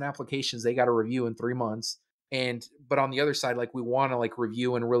 10,000 applications they got to review in 3 months, and but on the other side, like we want to like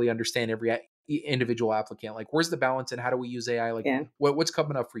review and really understand every individual applicant. Like, where's the balance, and how do we use AI? Like, Yeah. what's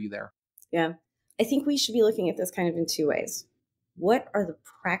coming up for you there? Yeah. I think we should be looking at this kind of in two ways. What are the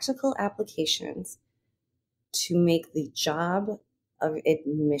practical applications to make the job of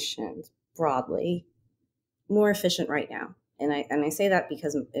admissions broadly more efficient right now? And I say that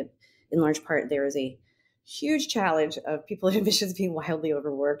because in large part there is a huge challenge of people in admissions being wildly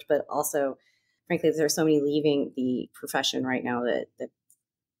overworked, but also, frankly, there are so many leaving the profession right now that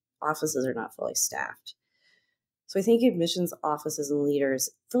offices are not fully staffed. So I think admissions offices and leaders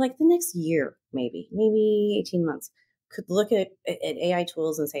for like the next year, maybe 18 months, could look at AI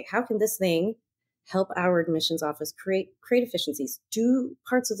tools and say, how can this thing help our admissions office create efficiencies, do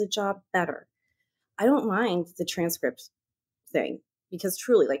parts of the job better? I don't mind the transcript thing, because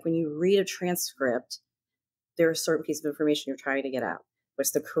truly, like when you read a transcript, there are certain pieces of information you're trying to get out.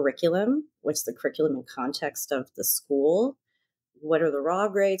 What's the curriculum? What's the curriculum in context of the school? What are the raw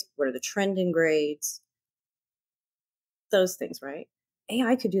grades? What are the trending grades? Those things, right?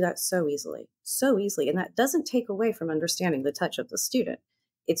 AI could do that so easily, so easily. And that doesn't take away from understanding the touch of the student.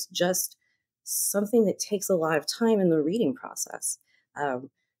 It's just something that takes a lot of time in the reading process. Um,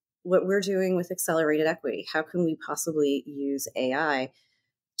 what we're doing with accelerated equity, how can we possibly use AI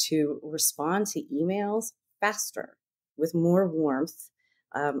to respond to emails faster, with more warmth,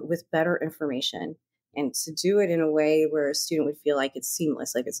 with better information, and to do it in a way where a student would feel like it's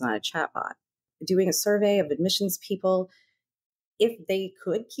seamless, like it's not a chatbot. Doing a survey of admissions people, if they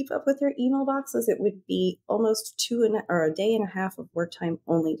could keep up with their email boxes, it would be almost or a day and a half of work time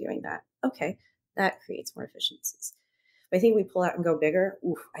only doing that. Okay, that creates more efficiencies. But I think we pull out and go bigger.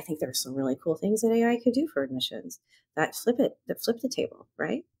 Oof, I think there's some really cool things that AI could do for admissions that flip the table,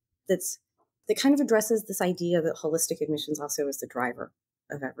 right? That's that kind of addresses this idea that holistic admissions also is the driver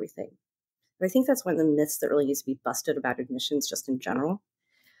of everything. But I think that's one of the myths that really needs to be busted about admissions just in general,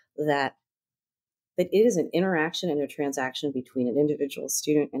 that that it is an interaction and a transaction between an individual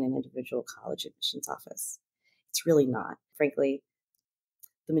student and an individual college admissions office. It's really not. Frankly,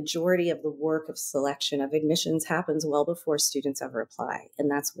 the majority of the work of selection of admissions happens well before students ever apply.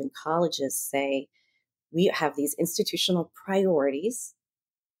 And that's when colleges say, we have these institutional priorities,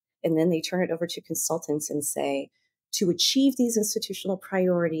 and then they turn it over to consultants and say, to achieve these institutional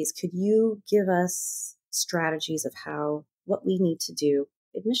priorities, could you give us strategies of what we need to do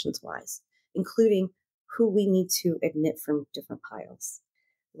admissions wise, including who we need to admit from different piles?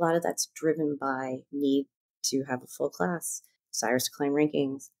 A lot of that's driven by need to have a full class, desires to climb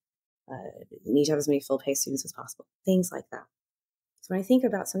rankings, need to have as many full pay students as possible, things like that. So when I think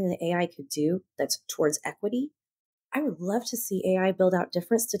about something that AI could do that's towards equity, I would love to see AI build out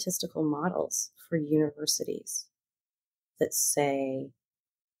different statistical models for universities that say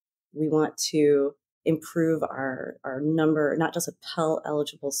we want to improve our number, not just of Pell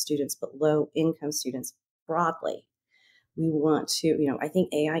eligible students, but low income students broadly. We want to, I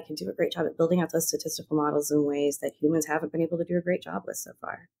think AI can do a great job at building out those statistical models in ways that humans haven't been able to do a great job with so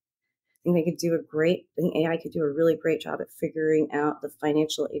far. I think AI could do a really great job at figuring out the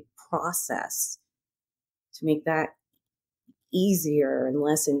financial aid process to make that easier and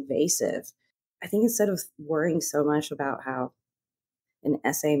less invasive. I think instead of worrying so much about how an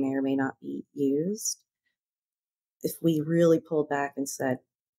essay may or may not be used, if we really pulled back and said,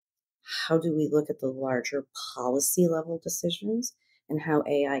 how do we look at the larger policy level decisions and how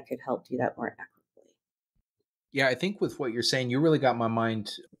AI could help do that more equitably? Yeah, I think with what you're saying, you really got my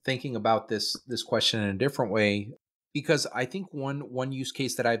mind thinking about this question in a different way, because I think one use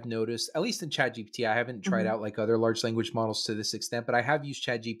case that I've noticed, at least in ChatGPT, I haven't tried Mm-hmm. out like other large language models to this extent, but I have used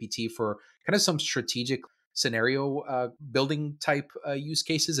ChatGPT for kind of some strategic scenario building type use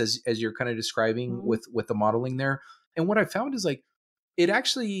cases, as you're kind of describing Mm-hmm. with the modeling there. And what I found is like it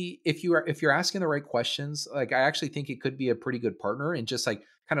actually, if you're asking the right questions, like I actually think it could be a pretty good partner in just like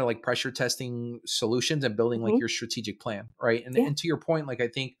kind of like pressure testing solutions and building like Mm-hmm. your strategic plan, right? And Yeah, and to your point, like I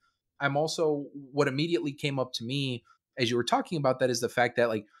think I'm also, what immediately came up to me as you were talking about that is the fact that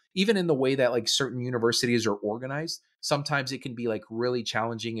like even in the way that like certain universities are organized, sometimes it can be like really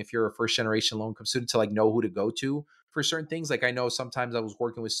challenging if you're a first generation low income student to like know who to go to for certain things. Like I know sometimes I was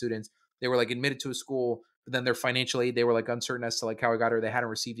working with students, they were like admitted to a school, but then their financial aid, they were like uncertain as to like how I got, or they hadn't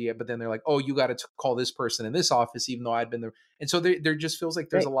received it yet. But then they're like, oh, you got to call this person in this office, even though I'd been there. And so there just feels like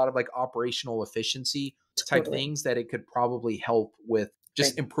there's a right. lot of like operational efficiency type Totally. things that it could probably help with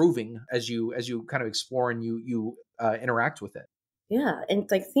just Right. improving as you kind of explore and you interact with it. Yeah. And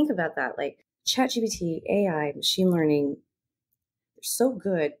like think about that. Like ChatGPT, AI, machine learning, they're so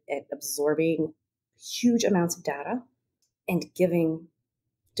good at absorbing huge amounts of data and giving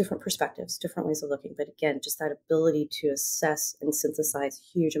different perspectives, different ways of looking. But again, just that ability to assess and synthesize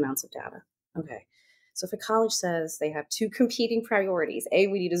huge amounts of data. Okay. So if a college says they have two competing priorities, A,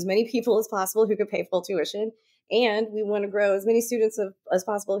 we need as many people as possible who can pay full tuition, and we want to grow as many students as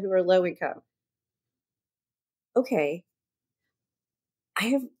possible who are low income. Okay. I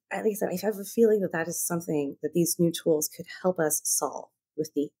have, like I said, I have a feeling that that is something that these new tools could help us solve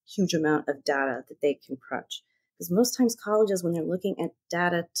with the huge amount of data that they can crunch. Because most times colleges, when they're looking at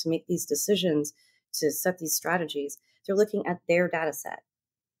data to make these decisions, to set these strategies, they're looking at their data set,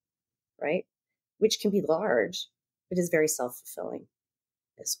 right? Which can be large, but is very self-fulfilling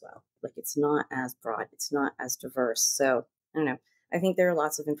as well. Like it's not as broad, it's not as diverse. So I don't know. I think there are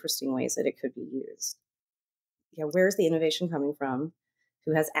lots of interesting ways that it could be used. Yeah, where's the innovation coming from?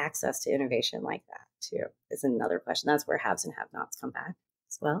 Who has access to innovation like that too? Is another question. That's where haves and have-nots come back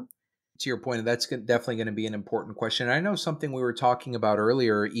as well. To your point, that's definitely going to be an important question. And I know something we were talking about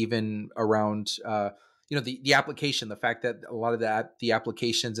earlier, even around, the application, the fact that a lot of the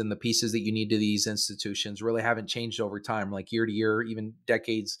applications and the pieces that you need to these institutions really haven't changed over time, like year to year, even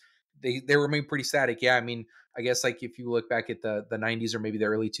decades. They remain pretty static. Yeah, I mean, I guess like if you look back at the 90s or maybe the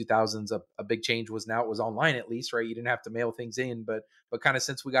early 2000s, a big change was now it was online at least, right? You didn't have to mail things in, but kind of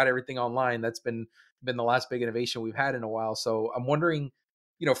since we got everything online, that's been the last big innovation we've had in a while. So I'm wondering,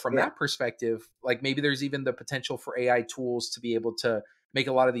 from Yeah. that perspective, like maybe there's even the potential for AI tools to be able to make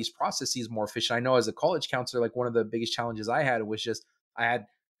a lot of these processes more efficient. I know as a college counselor, like one of the biggest challenges I had was just I had,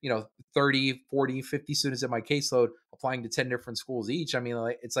 30, 40, 50 students in my caseload applying to 10 different schools each. I mean,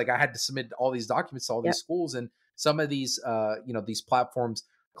 like it's like I had to submit all these documents to all these Yep. schools, and some of these these platforms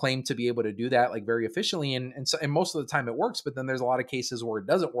claim to be able to do that like very efficiently, and most of the time it works, but then there's a lot of cases where it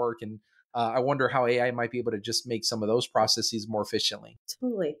doesn't work, and I wonder how AI might be able to just make some of those processes more efficiently.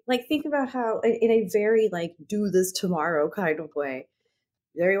 Totally. Like, think about how, in a very like do this tomorrow kind of way.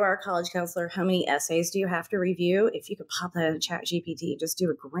 There you are, a college counselor. How many essays do you have to review? If you could pop that in Chat GPT, just do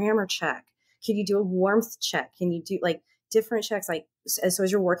a grammar check. Can you do a warmth check? Can you do like different checks? Like, so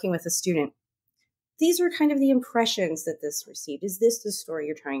as you're working with a student, these are kind of the impressions that this received. Is this the story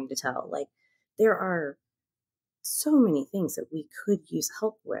you're trying to tell? Like, there are so many things that we could use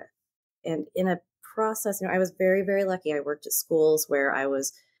help with. And in a process, I was very, very lucky. I worked at schools where I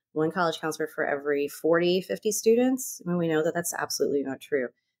was one college counselor for every 40, 50 students. I mean, we know that that's absolutely not true.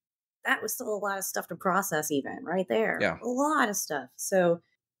 That was still a lot of stuff to process, even right there. Yeah. A lot of stuff. So,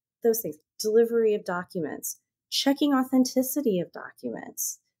 those things, delivery of documents, checking authenticity of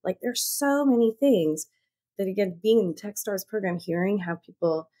documents. Like, there's so many things that, again, being in the TechStars program, hearing how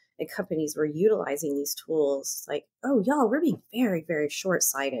people and companies were utilizing these tools, like, oh, y'all, we're being very, very short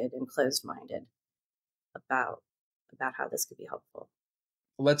sighted and closed minded about how this could be helpful.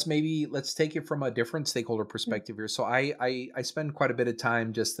 Let's take it from a different stakeholder Yeah. perspective here. So I spend quite a bit of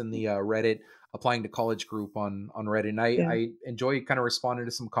time just in the Reddit applying to college group on Reddit, and Yeah. I enjoy kind of responding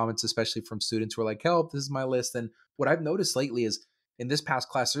to some comments, especially from students who are like, "Help! This is my list." And what I've noticed lately is in this past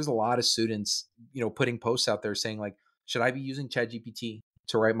class, there's a lot of students, putting posts out there saying like, "Should I be using ChatGPT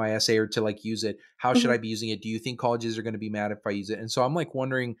to write my essay or to like use it? How should Mhm. I be using it? Do you think colleges are going to be mad if I use it?" And so I'm like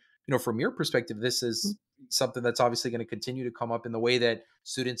wondering, from your perspective, this Mhm. is something that's obviously going to continue to come up in the way that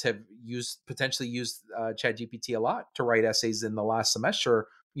students have potentially used chat gpt a lot to write essays in the last semester,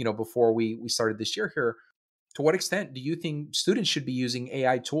 before we started this year here. To what extent do you think students should be using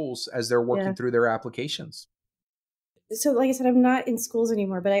AI tools as they're Yeah. working through their applications? So, like I said, I'm not in schools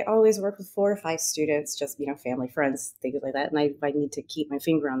anymore, but I always work with 4 or 5 students, just, family, friends, things like that. And I need to keep my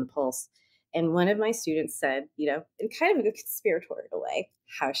finger on the pulse. And one of my students said, in kind of a conspiratorial way,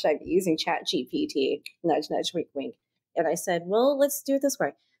 how should I be using Chat GPT? Nudge, nudge, wink, wink. And I said, well, let's do it this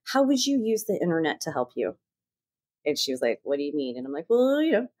way. How would you use the internet to help you? And she was like, what do you mean? And I'm like,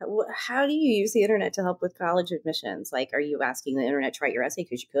 well, how do you use the internet to help with college admissions? Like, are you asking the internet to write your essay?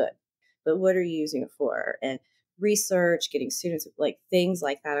 Because you could. But what are you using it for? And research, getting students, like things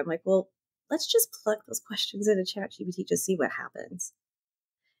like that. I'm like, well, let's just plug those questions into ChatGPT to see what happens.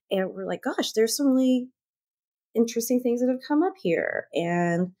 And we're like, gosh, there's some really interesting things that have come up here.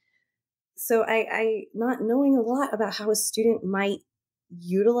 And so I not knowing a lot about how a student might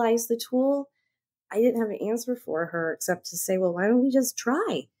utilize the tool, I didn't have an answer for her except to say, well, why don't we just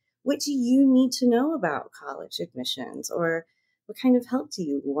try? What do you need to know about college admissions? Or what kind of help do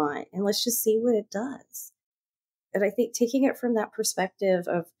you want? And let's just see what it does. And I think taking it from that perspective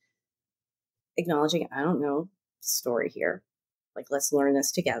of acknowledging, I don't know, story here. Like, let's learn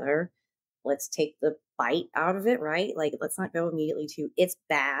this together. Let's take the bite out of it, right? Like, let's not go immediately to it's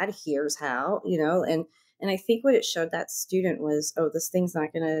bad. Here's how, and I think what it showed that student was, oh, this thing's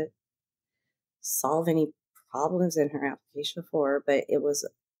not going to solve any problems in her application for her, but it was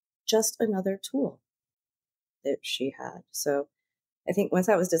just another tool that she had. So I think once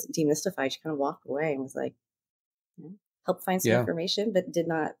that was demystified, she kind of walked away and was like, help find some Yeah. information, but did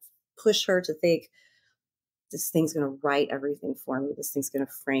not push her to think this thing's going to write everything for me. This thing's going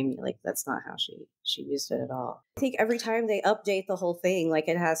to frame me. Like, that's not how she used it at all. I think every time they update the whole thing, like,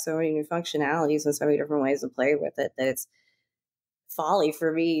 it has so many new functionalities and so many different ways to play with it that it's folly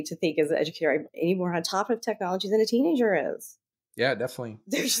for me to think as an educator I'm any more on top of technology than a teenager is. Yeah, definitely.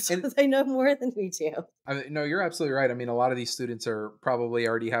 They're just, And they know more than we do. no, you're absolutely right. I mean, a lot of these students are probably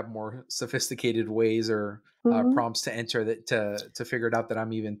already have more sophisticated ways or Mm-hmm. prompts to enter that to figure it out that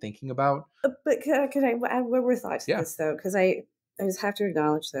I'm even thinking about. But could I add one more thought to Yeah. this though? Because I just have to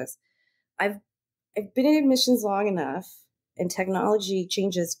acknowledge this. I've I've been in admissions long enough, and technology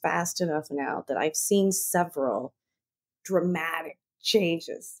changes fast enough now that I've seen several dramatic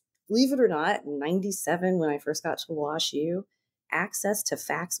changes. Believe it or not, in '97, when I first got to WashU, access to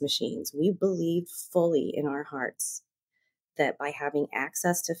fax machines. We believed fully in our hearts that by having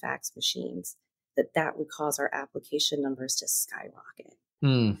access to fax machines, that would cause our application numbers to skyrocket,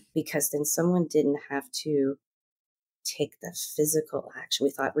 Hmm. because then someone didn't have to take the physical action.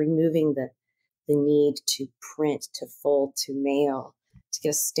 We thought removing the need to print, to fold, to mail, to get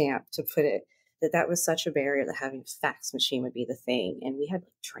a stamp, to put it, that was such a barrier, that having a fax machine would be the thing. And we had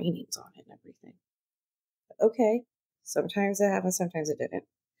like trainings on it and everything. Okay, sometimes it happened, sometimes it didn't.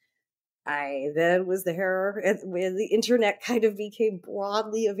 I then was there when the internet kind of became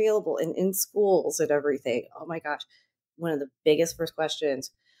broadly available and in schools and everything. Oh my gosh. One of the biggest first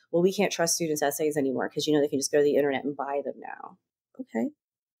questions, well, we can't trust students' essays anymore because they can just go to the internet and buy them now. Okay,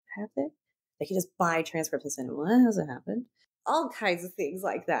 have they? They can just buy transcripts and send them. Well, that hasn't happened. All kinds of things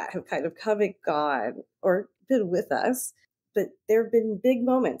like that have kind of come and gone or been with us. But there have been big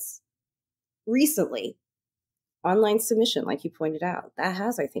moments recently. Online submission, like you pointed out, that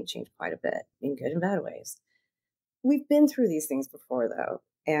has, I think, changed quite a bit in good and bad ways. We've been through these things before, though.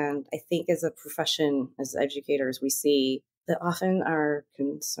 And I think as a profession, as educators, we see that often our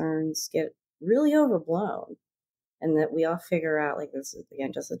concerns get really overblown, and that we all figure out, like, this is,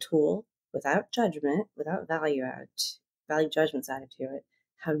 again, just a tool without judgment, without value judgments added to it.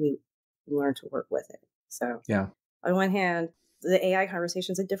 How do we learn to work with it? So, Yeah. on one hand, the AI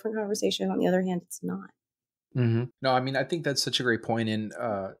conversation is a different conversation. On the other hand, it's not. No, I mean, I think that's such a great point. And,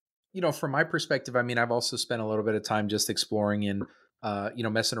 from my perspective, I mean, I've also spent a little bit of time just exploring and,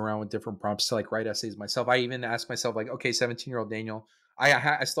 messing around with different prompts to like write essays myself. I even asked myself, like, okay, 17-year-old Daniel,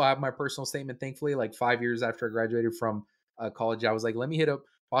 I still have my personal statement, thankfully, like 5 years after I graduated from college. I was like, let me hit up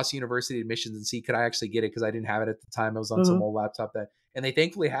Boston University admissions and see, could I actually get it? Because I didn't have it at the time. I was on some Mm-hmm. old laptop and they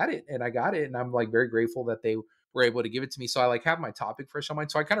thankfully had it and I got it. And I'm like very grateful that they were able to give it to me. So I like have my topic fresh on mind.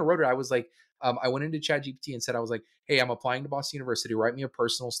 So I kind of wrote it. I was like, I went into ChatGPT and said, I was like, hey, I'm applying to Boston University. Write me a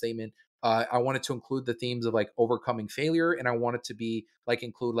personal statement. I wanted to include the themes of like overcoming failure, and I wanted to be like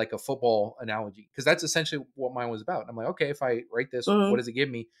include like a football analogy because that's essentially what mine was about. And I'm like, okay, if I write this, what Mm-hmm. does it give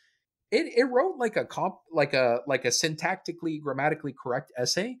me? It wrote like a syntactically grammatically correct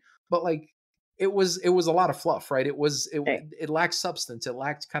essay, but like it was a lot of fluff, right? Okay. It lacked substance. It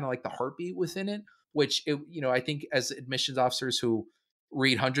lacked kind of like the heartbeat within it, which I think as admissions officers who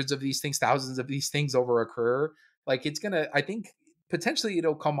read hundreds of these things, thousands of these things over a career, like it's gonna, I think potentially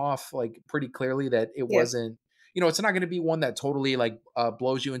it'll come off like pretty clearly that it Yeah. wasn't, it's not going to be one that totally like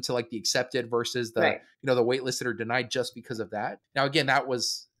blows you into like the accepted versus the, Right. the waitlisted or denied just because of that. Now, again,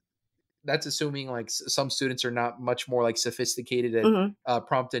 that's assuming like some students are not much more like sophisticated at Mm-hmm.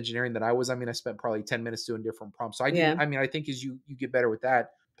 prompt engineering than I was. I mean, I spent probably 10 minutes doing different prompts. So Yeah. I mean, I think as you get better with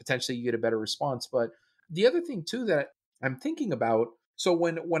that, potentially you get a better response. But the other thing too that I'm thinking about, so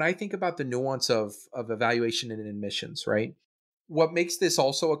when I think about the nuance of evaluation and admissions, right? What makes this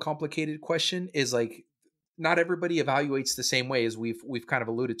also a complicated question is like not everybody evaluates the same way as we've kind of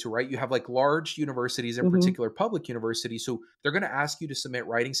alluded to, right? You have like large universities, in Mm-hmm. particular public universities, so they're going to ask you to submit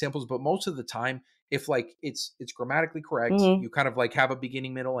writing samples, but most of the time, if like it's grammatically correct, Mm-hmm. you kind of like have a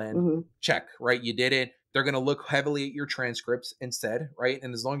beginning, middle, end, Mm-hmm. check, right? You did it. They're going to look heavily at your transcripts instead, right?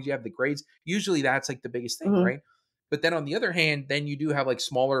 And as long as you have the grades, usually that's like the biggest thing, Mm-hmm. right? But then on the other hand, then you do have like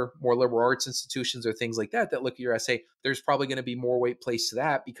smaller, more liberal arts institutions or things like that look at your essay. There's probably going to be more weight placed to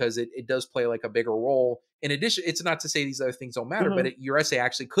that because it does play like a bigger role. In addition, it's not to say these other things don't matter, but Mm-hmm. your essay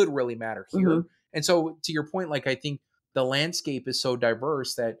actually could really matter here. Mm-hmm. And so, to your point, like I think the landscape is so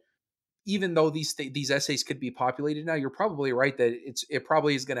diverse that even though these essays could be populated now, you're probably right that it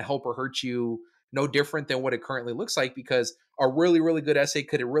probably is going to help or hurt you no different than what it currently looks like because a really good essay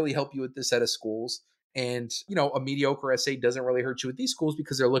could really help you with this set of schools, and a mediocre essay doesn't really hurt you with these schools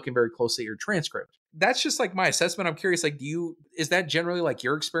because they're looking very closely at your transcript. That's just like my assessment. I'm curious, like, is that generally like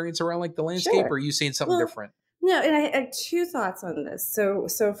your experience around like the landscape, or Sure. are you seeing something Well, different? no, and I have two thoughts on this. So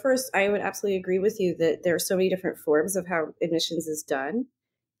first, I would absolutely agree with you that there are so many different forms of how admissions is done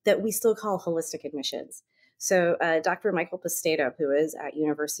that we still call holistic admissions. So Dr. Michael Pistato, who is at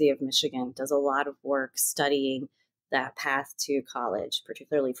University of Michigan, does a lot of work studying that path to college,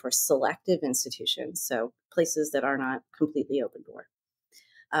 particularly for selective institutions, so places that are not completely open door.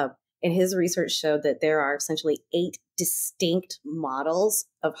 Uh, and his research showed that there are essentially 8 distinct models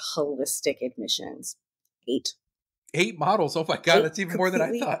of holistic admissions. 8. 8 models. Oh my god, 8 that's even more than I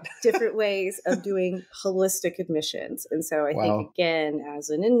completely thought. different ways of doing holistic admissions. And so I think, Wow. again, as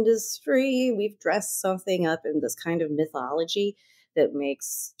an industry, we've dressed something up in this kind of mythology that makes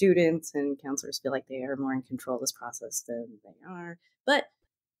students and counselors feel like they are more in control of this process than they are. But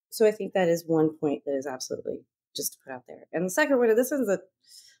so I think that is one point that is absolutely just to put out there. And the second one, this one's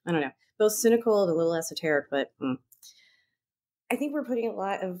I don't know, both cynical and a little esoteric, but I think we're putting a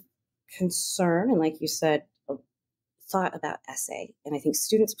lot of concern and, like you said, thought about essay. And I think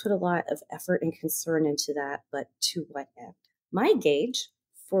students put a lot of effort and concern into that, but to what end? My gauge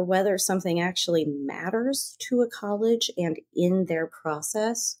for whether something actually matters to a college and in their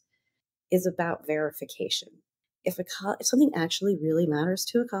process is about verification. If something actually really matters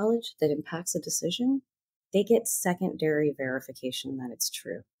to a college that impacts a decision, they get secondary verification that it's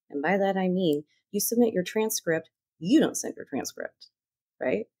true. And by that I mean you submit your transcript, you don't send your transcript,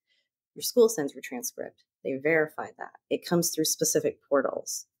 right? Your school sends your transcript. They verify that. It comes through specific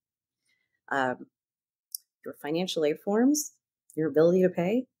portals. Um, your financial aid forms, your ability to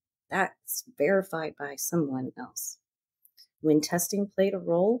pay, that's verified by someone else. When testing played a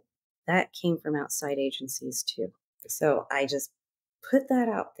role, that came from outside agencies too. So I just put that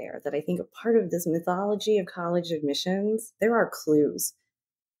out there that I think a part of this mythology of college admissions, there are clues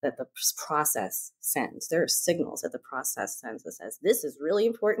that the process sends. There are signals that the process sends that says, this is really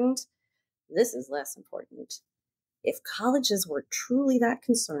important. This is less important. If colleges were truly that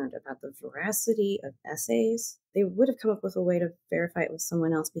concerned about the veracity of essays, they would have come up with a way to verify it with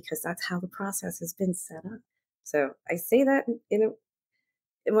someone else because that's how the process has been set up. So I say that in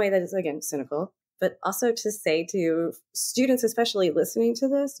a way that is, again, cynical, but also to say to students, especially listening to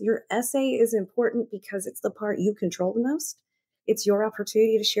this, your essay is important because it's the part you control the most. It's your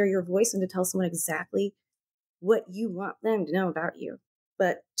opportunity to share your voice and to tell someone exactly what you want them to know about you.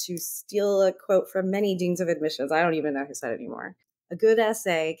 But to steal a quote from many deans of admissions, I don't even know who said it anymore. A good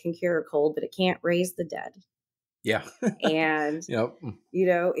essay can cure a cold, but it can't raise the dead. Yeah. And, Yep.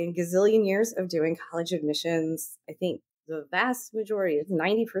 in gazillion years of doing college admissions, I think the vast majority,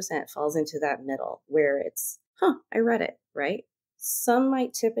 90%, falls into that middle where it's, I read it, right? Some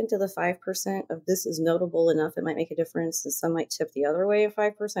might tip into the 5% of this is notable enough, it might make a difference. And some might tip the other way of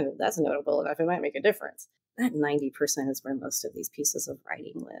 5%. If that's notable enough, it might make a difference. That 90% is where most of these pieces of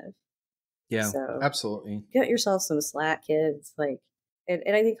writing live. Yeah, So absolutely. get yourself some slack, kids.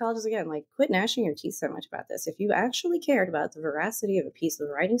 And I think colleges, again, quit gnashing your teeth so much about this. If you actually cared about the veracity of a piece of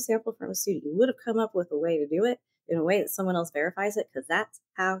writing sample from a student, you would have come up with a way to do it in a way that someone else verifies it, because that's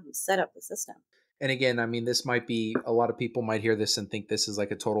how you set up the system. And again, I mean, this might be a lot of people might hear this and think this is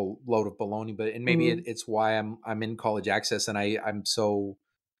like a total load of baloney, but and maybe Mm-hmm. it's why I'm in college access and I'm so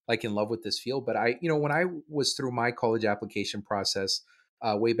like in love with this field. But when I was through my college application process,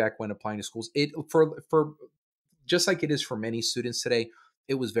 way back when applying to schools, it for just like it is for many students today,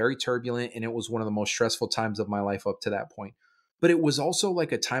 it was very turbulent and it was one of the most stressful times of my life up to that point. But it was also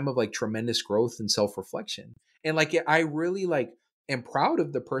like a time of like tremendous growth and self-reflection. And like I really like am proud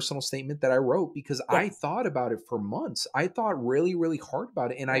of the personal statement that I wrote because I Yes. thought about it for months. I thought really, really hard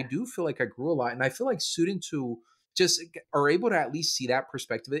about it. And I Yeah. do feel like I grew a lot. And I feel like students who just are able to at least see that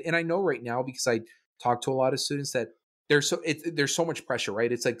perspective. And I know right now because I talk to a lot of students that there's so much pressure,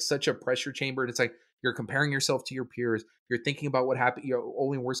 right? It's like such a pressure chamber. And it's like you're comparing yourself to your peers. You're thinking about what happened,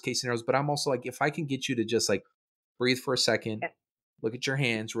 only worst case scenarios. But I'm also like, if I can get you to just like breathe for a second, Yeah. look at your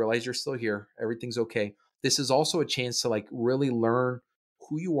hands, realize you're still here, everything's okay. This is also a chance to like really learn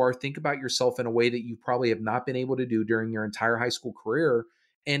who you are, think about yourself in a way that you probably have not been able to do during your entire high school career,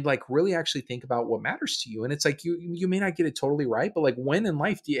 and like really actually think about what matters to you. And it's like you may not get it totally right, but like when in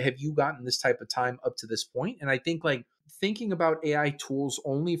life have you gotten this type of time up to this point? And I think like thinking about AI tools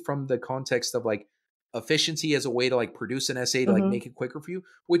only from the context of like efficiency as a way to like produce an essay to like Mm-hmm. make it quicker for you,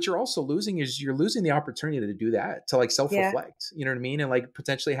 what you're also losing is you're losing the opportunity to do that, to like Yeah. self-reflect, you know what I mean, and like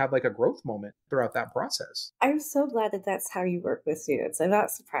potentially have like a growth moment throughout that process. I'm so glad that that's how you work with students. I'm not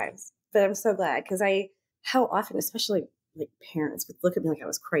surprised, but I'm so glad because how often, especially parents, would look at me like I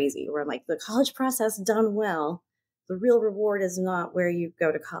was crazy, where I'm like, the college process done well, the real reward is not where you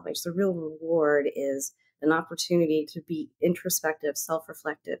go to college. The real reward is an opportunity to be introspective, self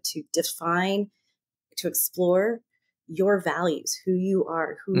reflective, to define, to explore your values, who you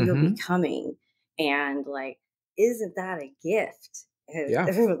are, who you're Mm-hmm. becoming. And isn't that a gift? And Yeah.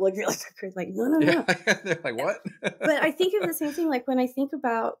 everyone would look at me like, no, no, Yeah. no. They're like, what? But I think of the same thing, when I think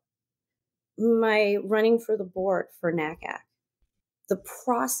about my running for the board for NACAC, the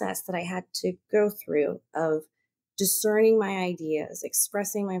process that I had to go through of discerning my ideas,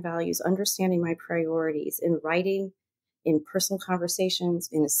 expressing my values, understanding my priorities in writing, in personal conversations,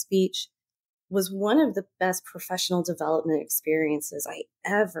 in a speech, was one of the best professional development experiences I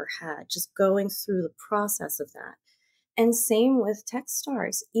ever had, just going through the process of that. And same with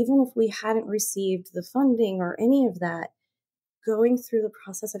Techstars. Even if we hadn't received the funding or any of that, going through the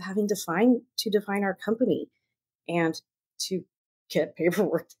process of having to define our company and to get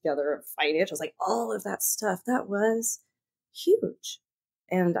paperwork together and financials, all of that stuff, that was huge.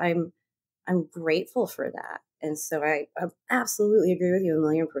 And I'm grateful for that. And so I absolutely agree with you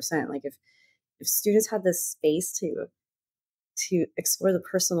 1,000,000%. Like if students had this space to explore the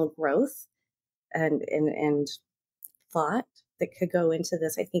personal growth and thought that could go into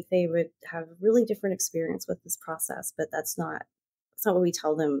this, I think they would have a really different experience with this process. But that's not what we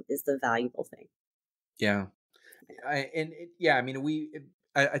tell them is the valuable thing. Yeah. Yeah, I mean,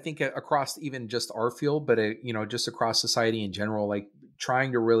 I think across even just our field, but just across society in general, like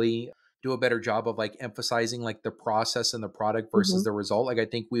trying to really do a better job of like emphasizing like the process and the product versus Hmm. the result. Like I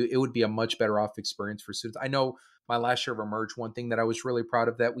think it would be a much better off experience for students. I know my last year of Emerge, one thing that I was really proud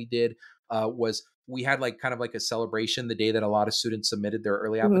of that we did was we had like kind of like a celebration the day that a lot of students submitted their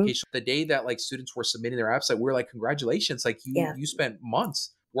early Hmm. application. The day that like students were submitting their apps, like we were like, congratulations, like Yeah. you spent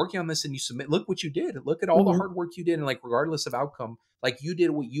months working on this and you submit, look what you did, look at all the Hmm. hard work you did, and like regardless of outcome, like you did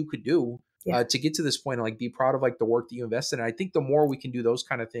what you could do Yeah. to get to this point, and like be proud of like the work that you invested in. I think the more we can do those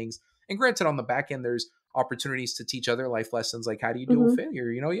kind of things, and granted on the back end there's opportunities to teach other life lessons, like how do you deal with Hmm.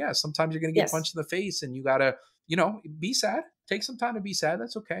 failure, yeah, sometimes you're going to get Yes. punched in the face and you gotta, be sad, take some time to be sad,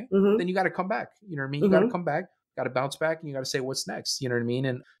 that's okay, but Hmm. then you got to come back, you know what I mean, you got to Hmm. come back, got to bounce back, and you got to say what's next, you know what I mean.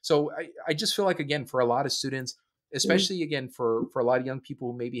 And so I just feel like, again, for a lot of students, Hmm. especially again for a lot of young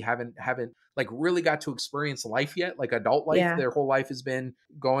people who maybe haven't like really got to experience life yet, like adult life, Yeah. their whole life has been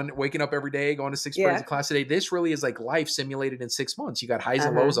waking up every day, going to six periods Yeah. of class a day. This really is like life simulated in 6 months. You got highs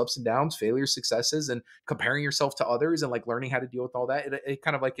and Uh-huh. lows, ups and downs, failures, successes, and comparing yourself to others and like learning how to deal with all that. It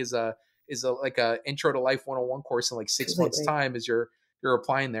kind of like is a like a intro to life 101 course in like 6 months Completely. time as you're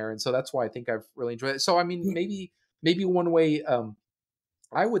applying there. And so that's why I think I've really enjoyed it. So I mean, Yeah. maybe one way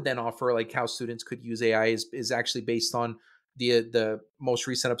I would then offer like how students could use AI is actually based on the most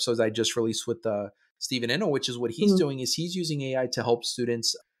recent episodes I just released with Stephen Inno, which is what he's Mhm. doing is he's using AI to help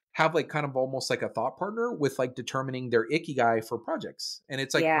students have like kind of almost like a thought partner with like determining their ikigai for projects. And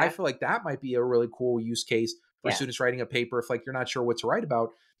it's like I Yeah. feel like that might be a really cool use case for Yeah. students writing a paper. If like you're not sure what to write about,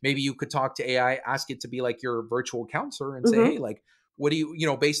 maybe you could talk to AI, ask it to be like your virtual counselor and say, Mhm. hey, like what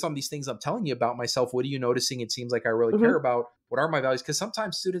do based on these things I'm telling you about myself, what are you noticing? It seems like I really care Mhm. about. What are my values? Because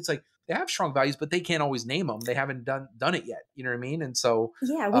sometimes students like they have strong values, but they can't always name them. They haven't done it yet. You know what I mean? And so,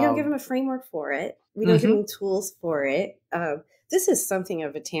 Yeah, we don't give them um, a framework for it. We don't give mhm, them tools for it. This is something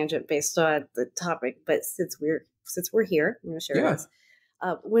of a tangent based on the topic, but since we're here, I'm going to share yeah, this.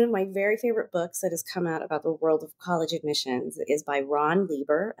 One of my very favorite books that has come out about the world of college admissions is by Ron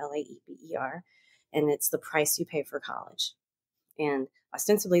Lieber, Laeber, and it's The Price You Pay for College. And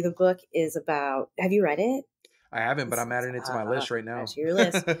ostensibly, the book is about. Have you read it? I haven't, but I'm adding it to my list right Add now. to your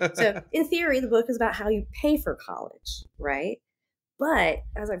list. So, in theory, the book is about how you pay for college, right? But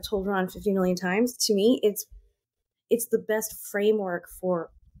as I've told Ron 50 million times, to me, it's the best framework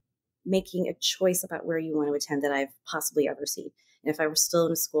for making a choice about where you want to attend that I've possibly ever seen. And if I were still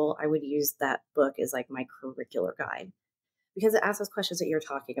in school, I would use that book as like my curricular guide because it asks those questions that you're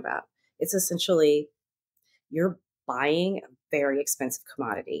talking about. It's essentially you're buying a very expensive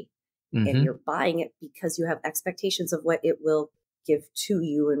commodity and Hmm. you're buying it because you have expectations of what it will give to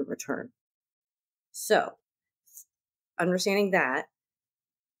you in return. So, understanding that,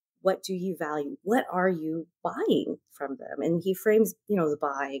 what do you value? What are you buying from them? And he frames, the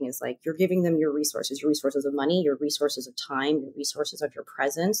buying as like you're giving them your resources of money, your resources of time, your resources of your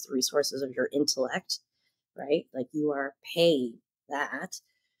presence, the resources of your intellect, right? Like you are paying that.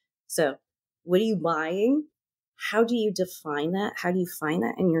 So, what are you buying? How do you define that? How do you find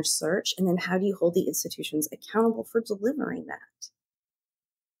that in your search? And then how do you hold the institutions accountable for delivering that?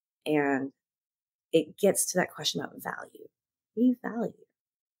 And it gets to that question about value. What do you value?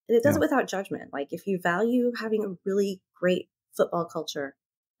 And it does it Yeah, without judgment. Like if you value having a really great football culture,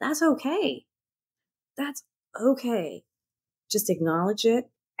 that's okay. That's okay. Just acknowledge it,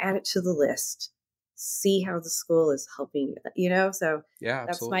 add it to the list, see how the school is helping you. So yeah,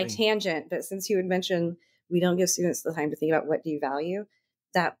 that's my absolutely. tangent. But since you had mentioned we don't give students the time to think about what do you value,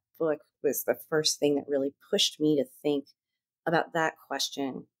 that book was the first thing that really pushed me to think about that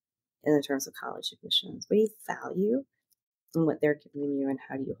question in the terms of college admissions. What do you value and what th're giving you and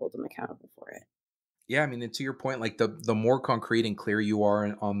how do you hold them accountable for it? Yeah, I mean, and to your point, like the more concrete and clear you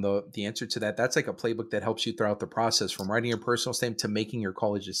are on the answer to that, that's like a playbook that helps you throughout the process, from writing your personal statement to making your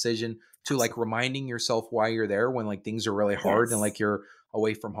college decision to like Absolutely. reminding yourself why you're there when like things are really hard and like Yes. you're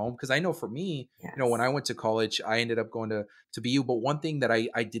away from home. Because I know for me, when I Yes. went to college, I ended up going to BU. But one thing that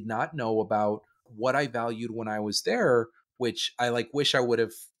I did not know about what I valued when I was there, which I like wish I would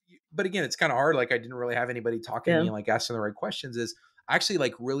have. But again, it's kind of hard. Like I didn't really have anybody talking to me Yeah. and like asking the right questions. Is I actually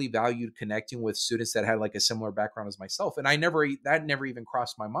like really valued connecting with students that had like a similar background as myself. And that never even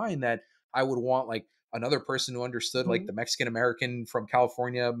crossed my mind that I would want like another person who understood like Mhm. the Mexican American from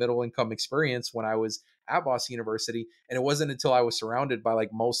California middle income experience when I was at Boston University. And it wasn't until I was surrounded by like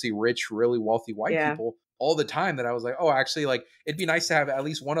mostly rich, really wealthy white Yeah. people all the time that I was like, oh, actually, like it'd be nice to have at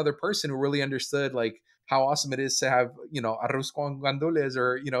least one other person who really understood like how awesome it is to have, arroz con gandules,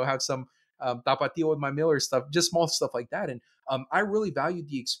 or, have some tapatio with my meal or stuff, just small stuff like that. And I really valued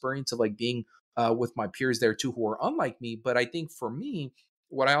the experience of like being with my peers there too, who are unlike me. But I think for me,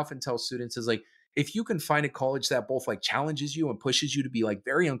 what I often tell students is like, if you can find a college that both like challenges you and pushes you to be like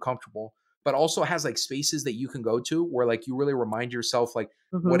very uncomfortable, but also has like spaces that you can go to where like you really remind yourself like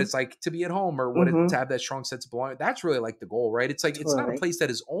what Mhm. it's like to be at home, or what it to Mhm. have that strong sense of belonging. That's really like the goal, right? It's like it's not a Totally. place that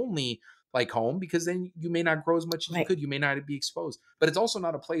is only like home, because then you may not grow as much as you Right. could. You may not be exposed, but it's also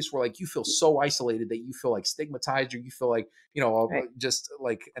not a place where like you feel so isolated that you feel like stigmatized, or you feel like, Right. just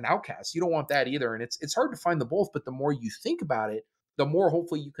like an outcast. You don't want that either. And it's hard to find the both, but the more you think about it, the more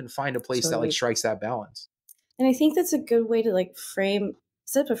hopefully you can find a place that like Totally. strikes that balance. And I think that's a good way to like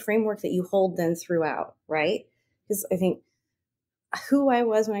set up a framework that you hold then throughout, right? Because I think who I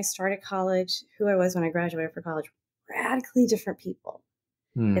was when I started college, who I was when I graduated from college, radically different people.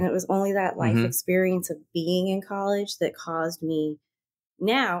 Hmm. And it was only that life Mm-hmm. experience of being in college that caused me.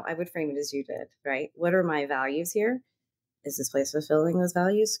 Now I would frame it as you did, right? What are my values here? Is this place fulfilling those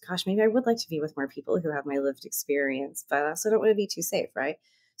values? Gosh, maybe I would like to be with more people who have my lived experience, but I also don't want to be too safe, right?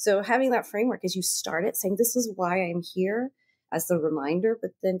 So having that framework as you start it, saying this is why I'm here as the reminder,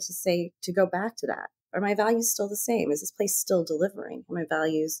 but then to say to go back to that. Are my values still the same? Is this place still delivering? Have my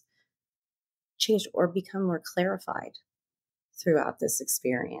values changed or become more clarified throughout this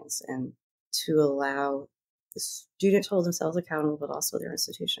experience, and to allow the student to hold themselves accountable, but also their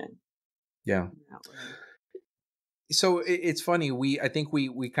institution Yeah. in that way. So it's funny. I think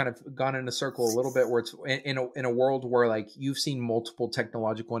we kind of gone in a circle a little bit, where it's in a world where like you've seen multiple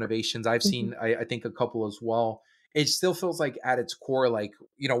technological innovations. I've Mhm. seen, I think, a couple as well. It still feels like at its core, like,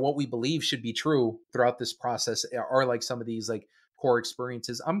 what we believe should be true throughout this process are like some of these like core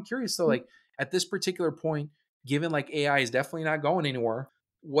experiences. I'm curious though, like at this particular point, given like AI is definitely not going anywhere,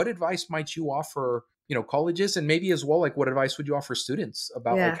 what advice might you offer, colleges, and maybe as well, like what advice would you offer students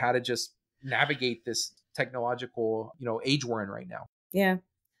about like Yeah. how to just navigate this technological, age we're in right now? Yeah.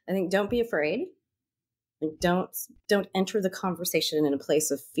 I think don't be afraid. Like don't enter the conversation in a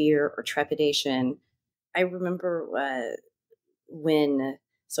place of fear or trepidation. I remember when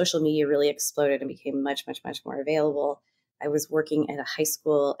social media really exploded and became much, much, much more available. I was working at a high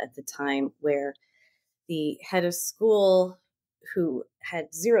school at the time where the head of school, who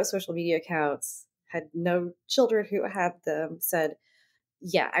had zero social media accounts, had no children who had them, said,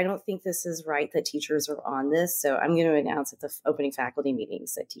 yeah, I don't think this is right that teachers are on this. So I'm going to announce at the opening faculty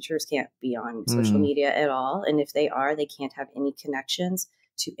meetings that teachers can't be on social Mm, media at all. And if they are, they can't have any connections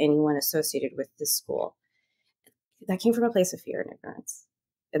to anyone associated with this school. That came from a place of fear and ignorance.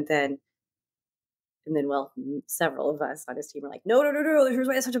 And then, well, several of us on his team were like, no, no, no, no, here's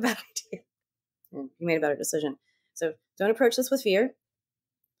why it's such a bad idea. And he made a better decision. So don't approach this with fear.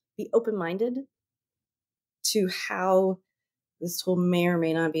 Be open minded to how this tool may or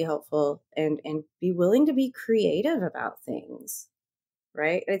may not be helpful, and be willing to be creative about things,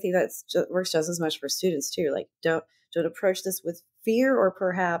 right? And I think that's works just as much for students too. Like don't approach this with fear or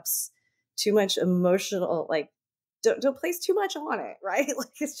perhaps too much emotional, like don't place too much on it, right?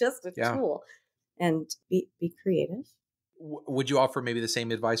 Like it's just a yeah. tool, and be creative. Would you offer maybe the same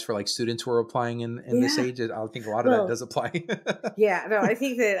advice for like students who are applying in this Yeah. age? I think a lot of that Well, does apply. yeah, no, I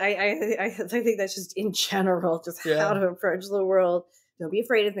think that I think that's just in general, just how Yeah. to approach the world. Don't be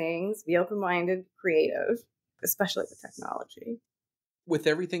afraid of things. Be open minded, creative, especially with technology. With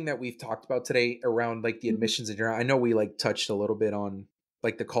everything that we've talked about today around like the Mhm. admissions in general, I know we like touched a little bit on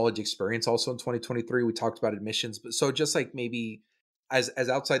like the college experience also in 2023. We talked about admissions, but so just like maybe as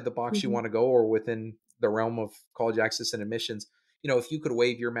outside the box you Mhm. want to go, or within the realm of college access and admissions, if you could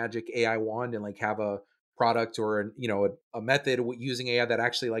wave your magic AI wand and like have a product or a method using AI that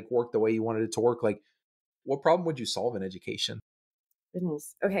actually like worked the way you wanted it to work, like what problem would you solve in education?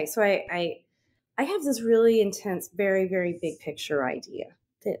 Goodness. Okay, so I have this really intense, very very big picture idea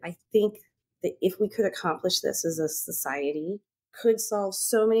that I think that if we could accomplish this as a society, could solve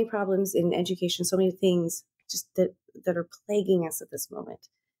so many problems in education, so many things just that are plaguing us at this moment.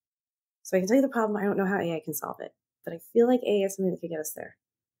 So I can tell you the problem. I don't know how AI can solve it, but I feel like AI is something that could get us there.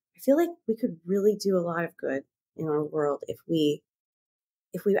 I feel like we could really do a lot of good in our world if we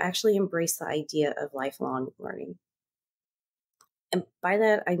actually embrace the idea of lifelong learning. And by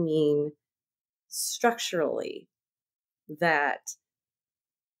that I mean structurally that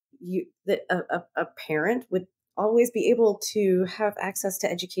a parent would always be able to have access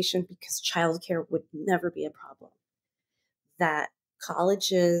to education because childcare would never be a problem. That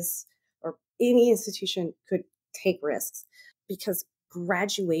colleges or any institution could take risks because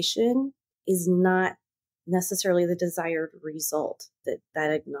graduation is not necessarily the desired result.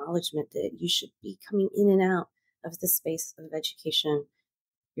 That acknowledgement that you should be coming in and out of the space of education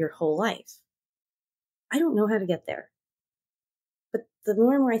your whole life. I don't know how to get there. But the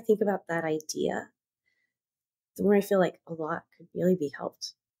more and more I think about that idea, the more I feel like a lot could really be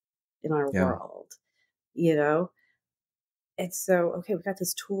helped in our Yeah. world, you know? And so, okay, we got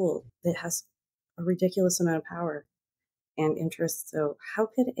this tool that has a ridiculous amount of power and interest. So how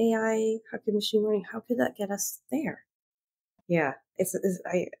could AI, how could machine learning, how could that get us there? Yeah,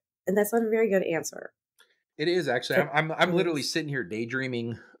 and that's not a very good answer, It is actually. but I'm it literally is. sitting here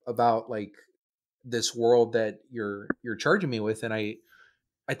daydreaming about like this world that you're charging me with, and I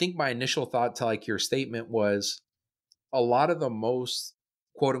think my initial thought to like your statement was a lot of the most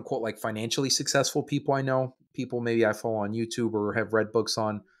quote unquote like financially successful people I know, people maybe I follow on YouTube or have read books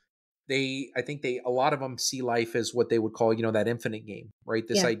on, I think they a lot of them see life as what they would call, that infinite game, right?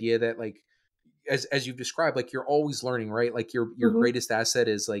 This Yeah. idea that like as you've described, like you're always learning, right? Like your Hmm. greatest asset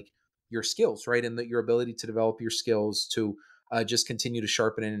is like your skills, right? And your ability to develop your skills to just continue to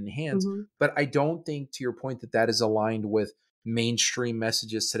sharpen and enhance. Hmm. But I don't think, to your point, that that is aligned with mainstream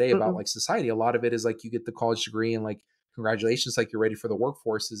messages today about Mm-mm. like society. A lot of it is like you get the college degree and like congratulations, like you're ready for the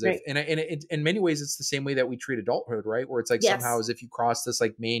workforce. As if, Right. and in many ways, it's the same way that we treat adulthood, right? Where it's like somehow Yes. as if you cross this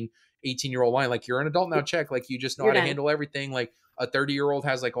like main 18-year-old line, like you're an adult now, check, like you just know You're how to done. handle everything. Like a 30-year-old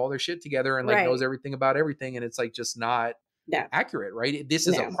has like all their shit together and like knows Right. everything about everything. And it's like just not No. accurate, right? This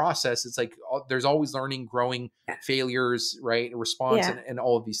is a No. process. It's like there's always learning, growing, Yeah. failures, right? Response Yeah. and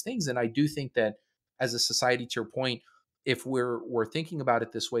all of these things. And I do think that as a society, to your point, if we're thinking about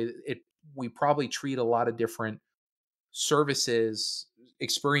it this way, we probably treat a lot of different services,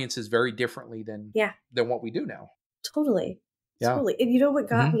 experiences very differently Yeah. than what we do now. Totally. Yeah. Totally. And you know what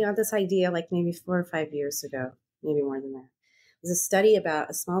got Hmm. me on this idea like maybe 4 or 5 years ago, maybe more than that, was a study about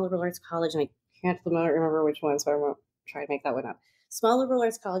a small liberal arts college, and I can't at the moment remember which one, so I won't try to make that one up. Small liberal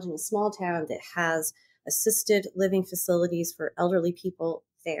arts college in a small town that has assisted living facilities for elderly people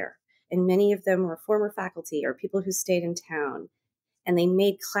there. And many of them were former faculty or people who stayed in town. And they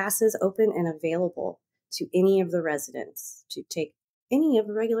made classes open and available to any of the residents to take any of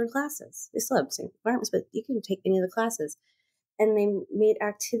the regular classes. They still have the same requirements, but you can take any of the classes. And they made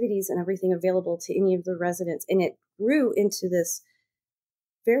activities and everything available to any of the residents. And it grew into this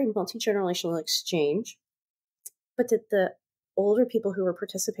very multi generational exchange, but that the older people who were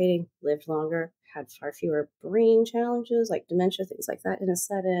participating lived longer, had far fewer brain challenges like dementia, things like that, in a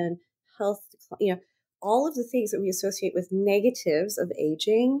sudden health, all of the things that we associate with negatives of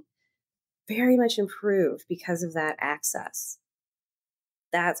aging very much improved because of that access.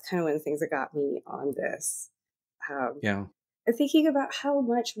 That's kind of one of the things that got me on this. Um, Yeah. and thinking about how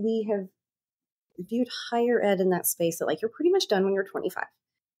much we have viewed higher ed in that space that like you're pretty much done when you're 25.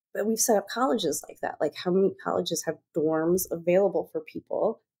 But we've set up colleges like that. Like how many colleges have dorms available for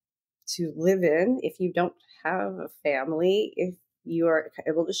people to live in if you don't have a family, if you are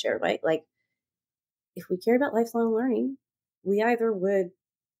able to share, right? Like if we care about lifelong learning, we either would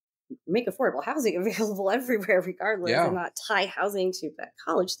make affordable housing available everywhere, regardless, and Yeah. not tie housing to that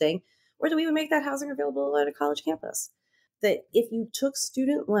college thing, or do we even make that housing available at a college campus? That if you took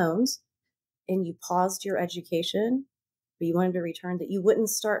student loans and you paused your education, but you wanted to return, that you wouldn't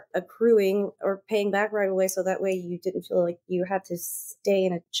start accruing or paying back right away. So that way you didn't feel like you had to stay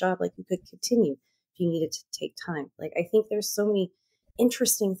in a job, like you could continue if you needed to take time. Like, I think there's so many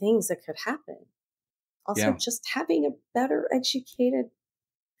interesting things that could happen. Also, Yeah. just having a better educated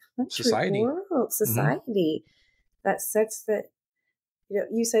country, Society. world, Hmm. society that sense that,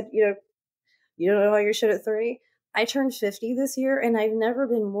 you said, you don't know how you're shit at 30. I turned 50 this year and I've never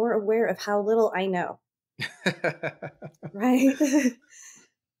been more aware of how little I know. Right.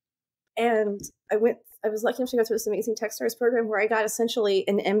 And I was lucky enough to go through this amazing Techstars program where I got essentially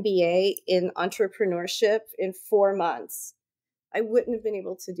an MBA in entrepreneurship in 4 months. I wouldn't have been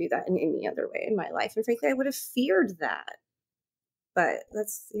able to do that in any other way in my life. And frankly, I would have feared that. But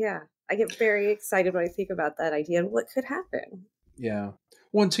yeah, I get very excited when I think about that idea and what could happen. Yeah.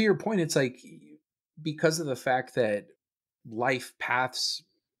 Well, and to your point, it's like because of the fact that life paths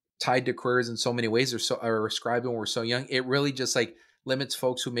tied to careers in so many ways are ascribed when we're so young, it really just like limits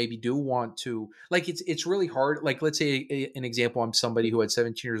folks who maybe do want to, like, it's really hard. Like, let's say an example, I'm somebody who at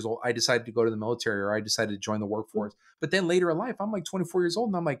 17 years old, I decided to go to the military, or I decided to join the Mhm. workforce. But then later in life, I'm like 24 years old,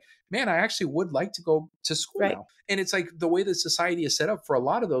 and I'm like, man, I actually would like to go to school Right. now. And it's like the way that society is set up for a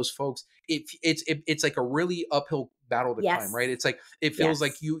lot of those folks, it's like a really uphill battle to climb, Yes. right? It's like it feels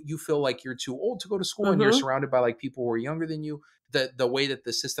like Yes. you feel like you're too old to go to school, and you're Hmm. surrounded by like people who are younger than you. The way that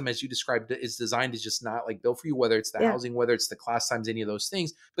the system, as you described, is designed is just not like built for you, whether it's the Yeah. housing, whether it's the class times, any of those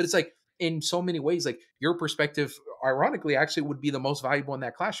things. But it's like, in so many ways, like, your perspective ironically actually would be the most valuable in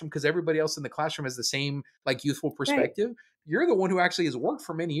that classroom, because everybody else in the classroom has the same like youthful Right. perspective. You're the one who actually has worked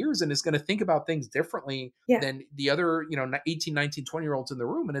for many years and is going to think about things differently Yeah. than the other, 18, 19, 20 year olds in the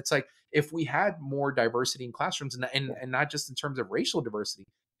room. And it's like, if we had more diversity in classrooms, Yeah. and not just in terms of racial diversity,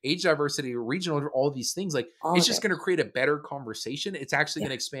 age diversity, regional, all of these things, like, All it's of just it. going to create a better conversation. It's actually Yeah.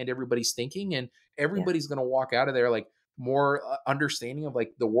 going to expand everybody's thinking, and Yeah. everybody's going to walk out of there like more understanding of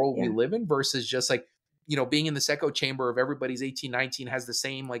like the world we Yeah. live in, versus just like, being in this echo chamber of everybody's 18, 19 has the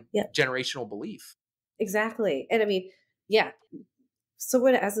same like Yeah. generational belief. Exactly. And I mean, yeah. So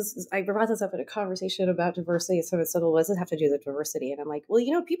what, as this, I brought this up in a conversation about diversity, and someone said, "Well, what does it have to do with diversity?" And I'm like, "Well,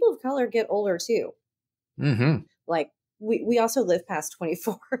 people of color get older too. Mm-hmm. Like we also live past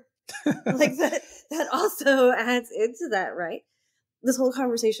 24. Like that also adds into that, right? This whole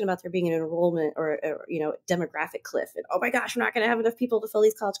conversation about there being an enrollment or demographic cliff, and oh my gosh, we're not going to have enough people to fill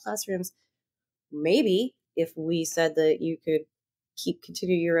these college classrooms. Maybe if we said that you could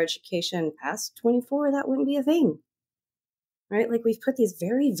continue your education past 24, that wouldn't be a thing, right? Like we've put these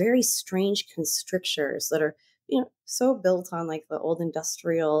very, very strange constrictures that are, so built on like the old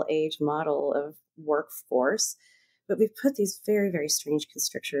industrial age model of workforce. But we've put these very, very strange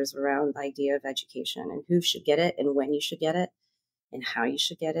constrictures around the idea of education and who should get it and when you should get it and how you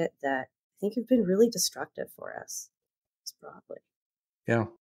should get it, that I think have been really destructive for us, just broadly. Yeah.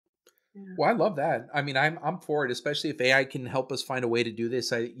 Yeah. Well, I love that. I mean, I'm for it, especially if AI can help us find a way to do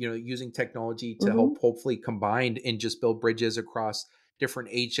this. Using technology to Hmm. help hopefully combine and just build bridges across different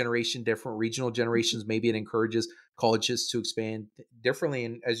age generation, different regional Hmm. generations. Maybe it encourages colleges to expand differently,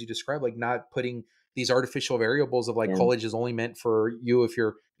 and as you described, like, not putting these artificial variables of like Yeah. college is only meant for you if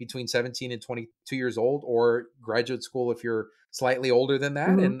you're between 17 and 22 years old, or graduate school if you're slightly older than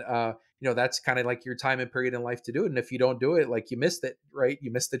that. Hmm. And that's kind of like your time and period in life to do it. And if you don't do it, like, you missed it, right?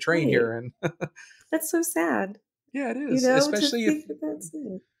 You missed the train Right. here. And That's so sad, yeah, it is. to Especially if, think that that's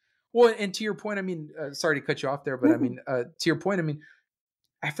it. well, and to your point, I mean, sorry to cut you off there, but I No. mean, to your point, I mean,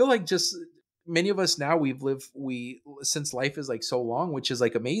 I feel like just many of us now, since life is like so long, which is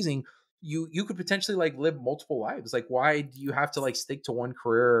like amazing. You could potentially like live multiple lives. Like, why do you have to like stick to one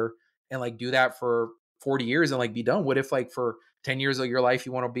career and like do that for 40 years and like be done? What if like for 10 years of your life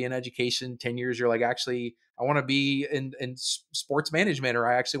you want to be in education, 10 years you're like, actually I want to be in sports management, or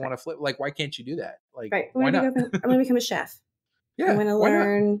I actually want Right. to flip. Like, why can't you do that? Like, Right. why not? I'm going to become a chef. I'm Yeah, going to why not?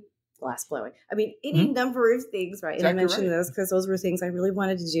 learn glass blowing. I mean, any Mhm. number of things, right? And I Exactly mentioned right. those because those were things I really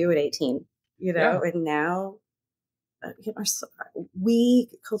wanted to do at 18, Yeah. and now we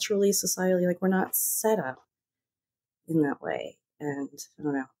culturally, societally, like we're not set up in that way. And I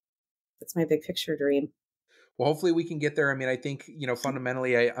don't know. That's my big picture dream. Well, hopefully we can get there. I mean, I think,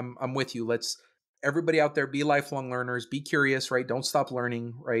 fundamentally, I'm with you. Let's, everybody out there, be lifelong learners, be curious, right? Don't stop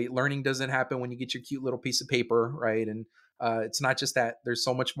learning, right? Learning doesn't happen when you get your cute little piece of paper, right? And it's not just that. There's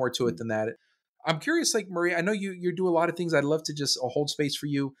so much more to it than that. I'm curious, like, Marie, I know you do a lot of things. I'd love to just hold space for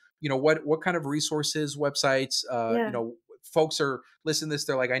you. What kind of resources, websites, Yeah. folks are listening to this,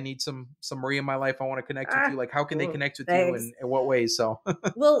 they're like, I need some Marie in my life. I want to connect with you. Like, how can they connect with you, Thanks. and in what ways? So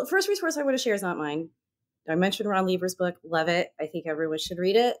Well, the first resource I want to share is not mine. I mentioned Ron Lieber's book. Love it. I think everyone should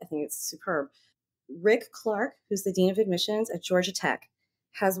read it. I think it's superb. Rick Clark, who's the Dean of Admissions at Georgia Tech,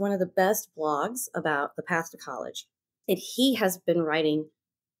 has one of the best blogs about the path to college. And he has been writing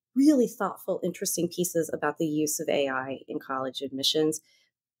really thoughtful, interesting pieces about the use of AI in college admissions.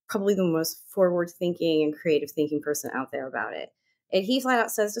 Probably the most forward thinking and creative thinking person out there about it. And he flat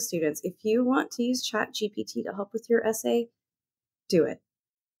out says to students, if you want to use Chat GPT to help with your essay, do it.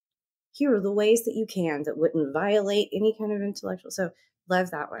 Here are the ways that you can that wouldn't violate any kind of intellectual. So love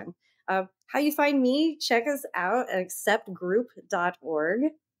that one. How you find me, check us out at acceptgroup.org.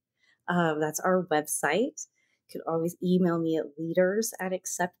 That's our website. You can always email me at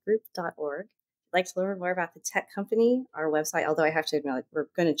leaders@acceptgroup.org. If you'd like to learn more about the tech company, our website, although I have to admit, like, we're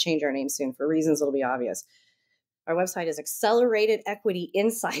going to change our name soon for reasons that'll be obvious. Our website is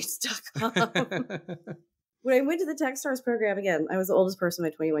acceleratedequityinsights.com. When I went to the Techstars program, again, I was the oldest person by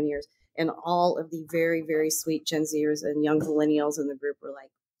 21 years. And all of the very, very sweet Gen Zers and young millennials in the group were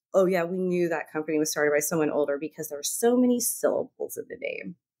like, oh yeah, we knew that company was started by someone older because there were so many syllables in the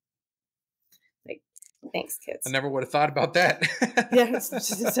name. Like, thanks, I kids. never would have thought about that. Yeah,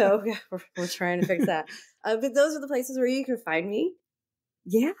 so yeah, we're trying to fix that. But those are the places where you can find me.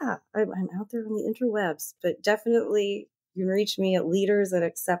 Yeah, I'm out there on the interwebs, but definitely you can reach me at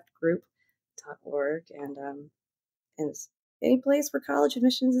leaders@acceptgroup.org and any place where college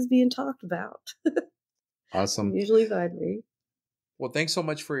admissions is being talked about. You Awesome. usually find me. Well, thanks so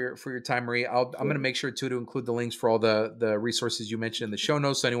much for your time, Marie. I'm going to Sure. make sure too to include the links for all the resources you mentioned in the show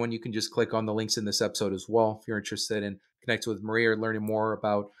notes. So anyone, you can just click on the links in this episode as well if you're interested in connecting with Marie or learning more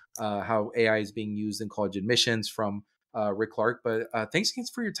about how AI is being used in college admissions from Rick Clark. But thanks again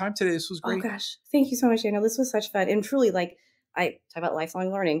for your time today. This was Oh great. gosh, thank you so much, Daniel. This was such fun and truly like I talk about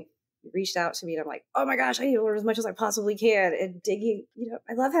lifelong learning. You reached out to me and I'm like, oh my gosh, I need to learn as much as I possibly can and digging.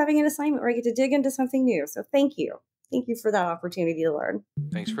 I love having an assignment where I get to dig into something new. So thank you. Thank you for that opportunity to learn.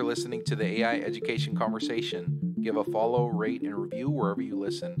 Thanks for listening to the AI Education Conversation. Give a follow, rate, and review wherever you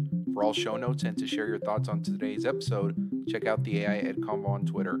listen. For all show notes and to share your thoughts on today's episode, check out the AI Ed Convo on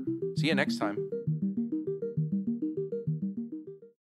Twitter. See you next time.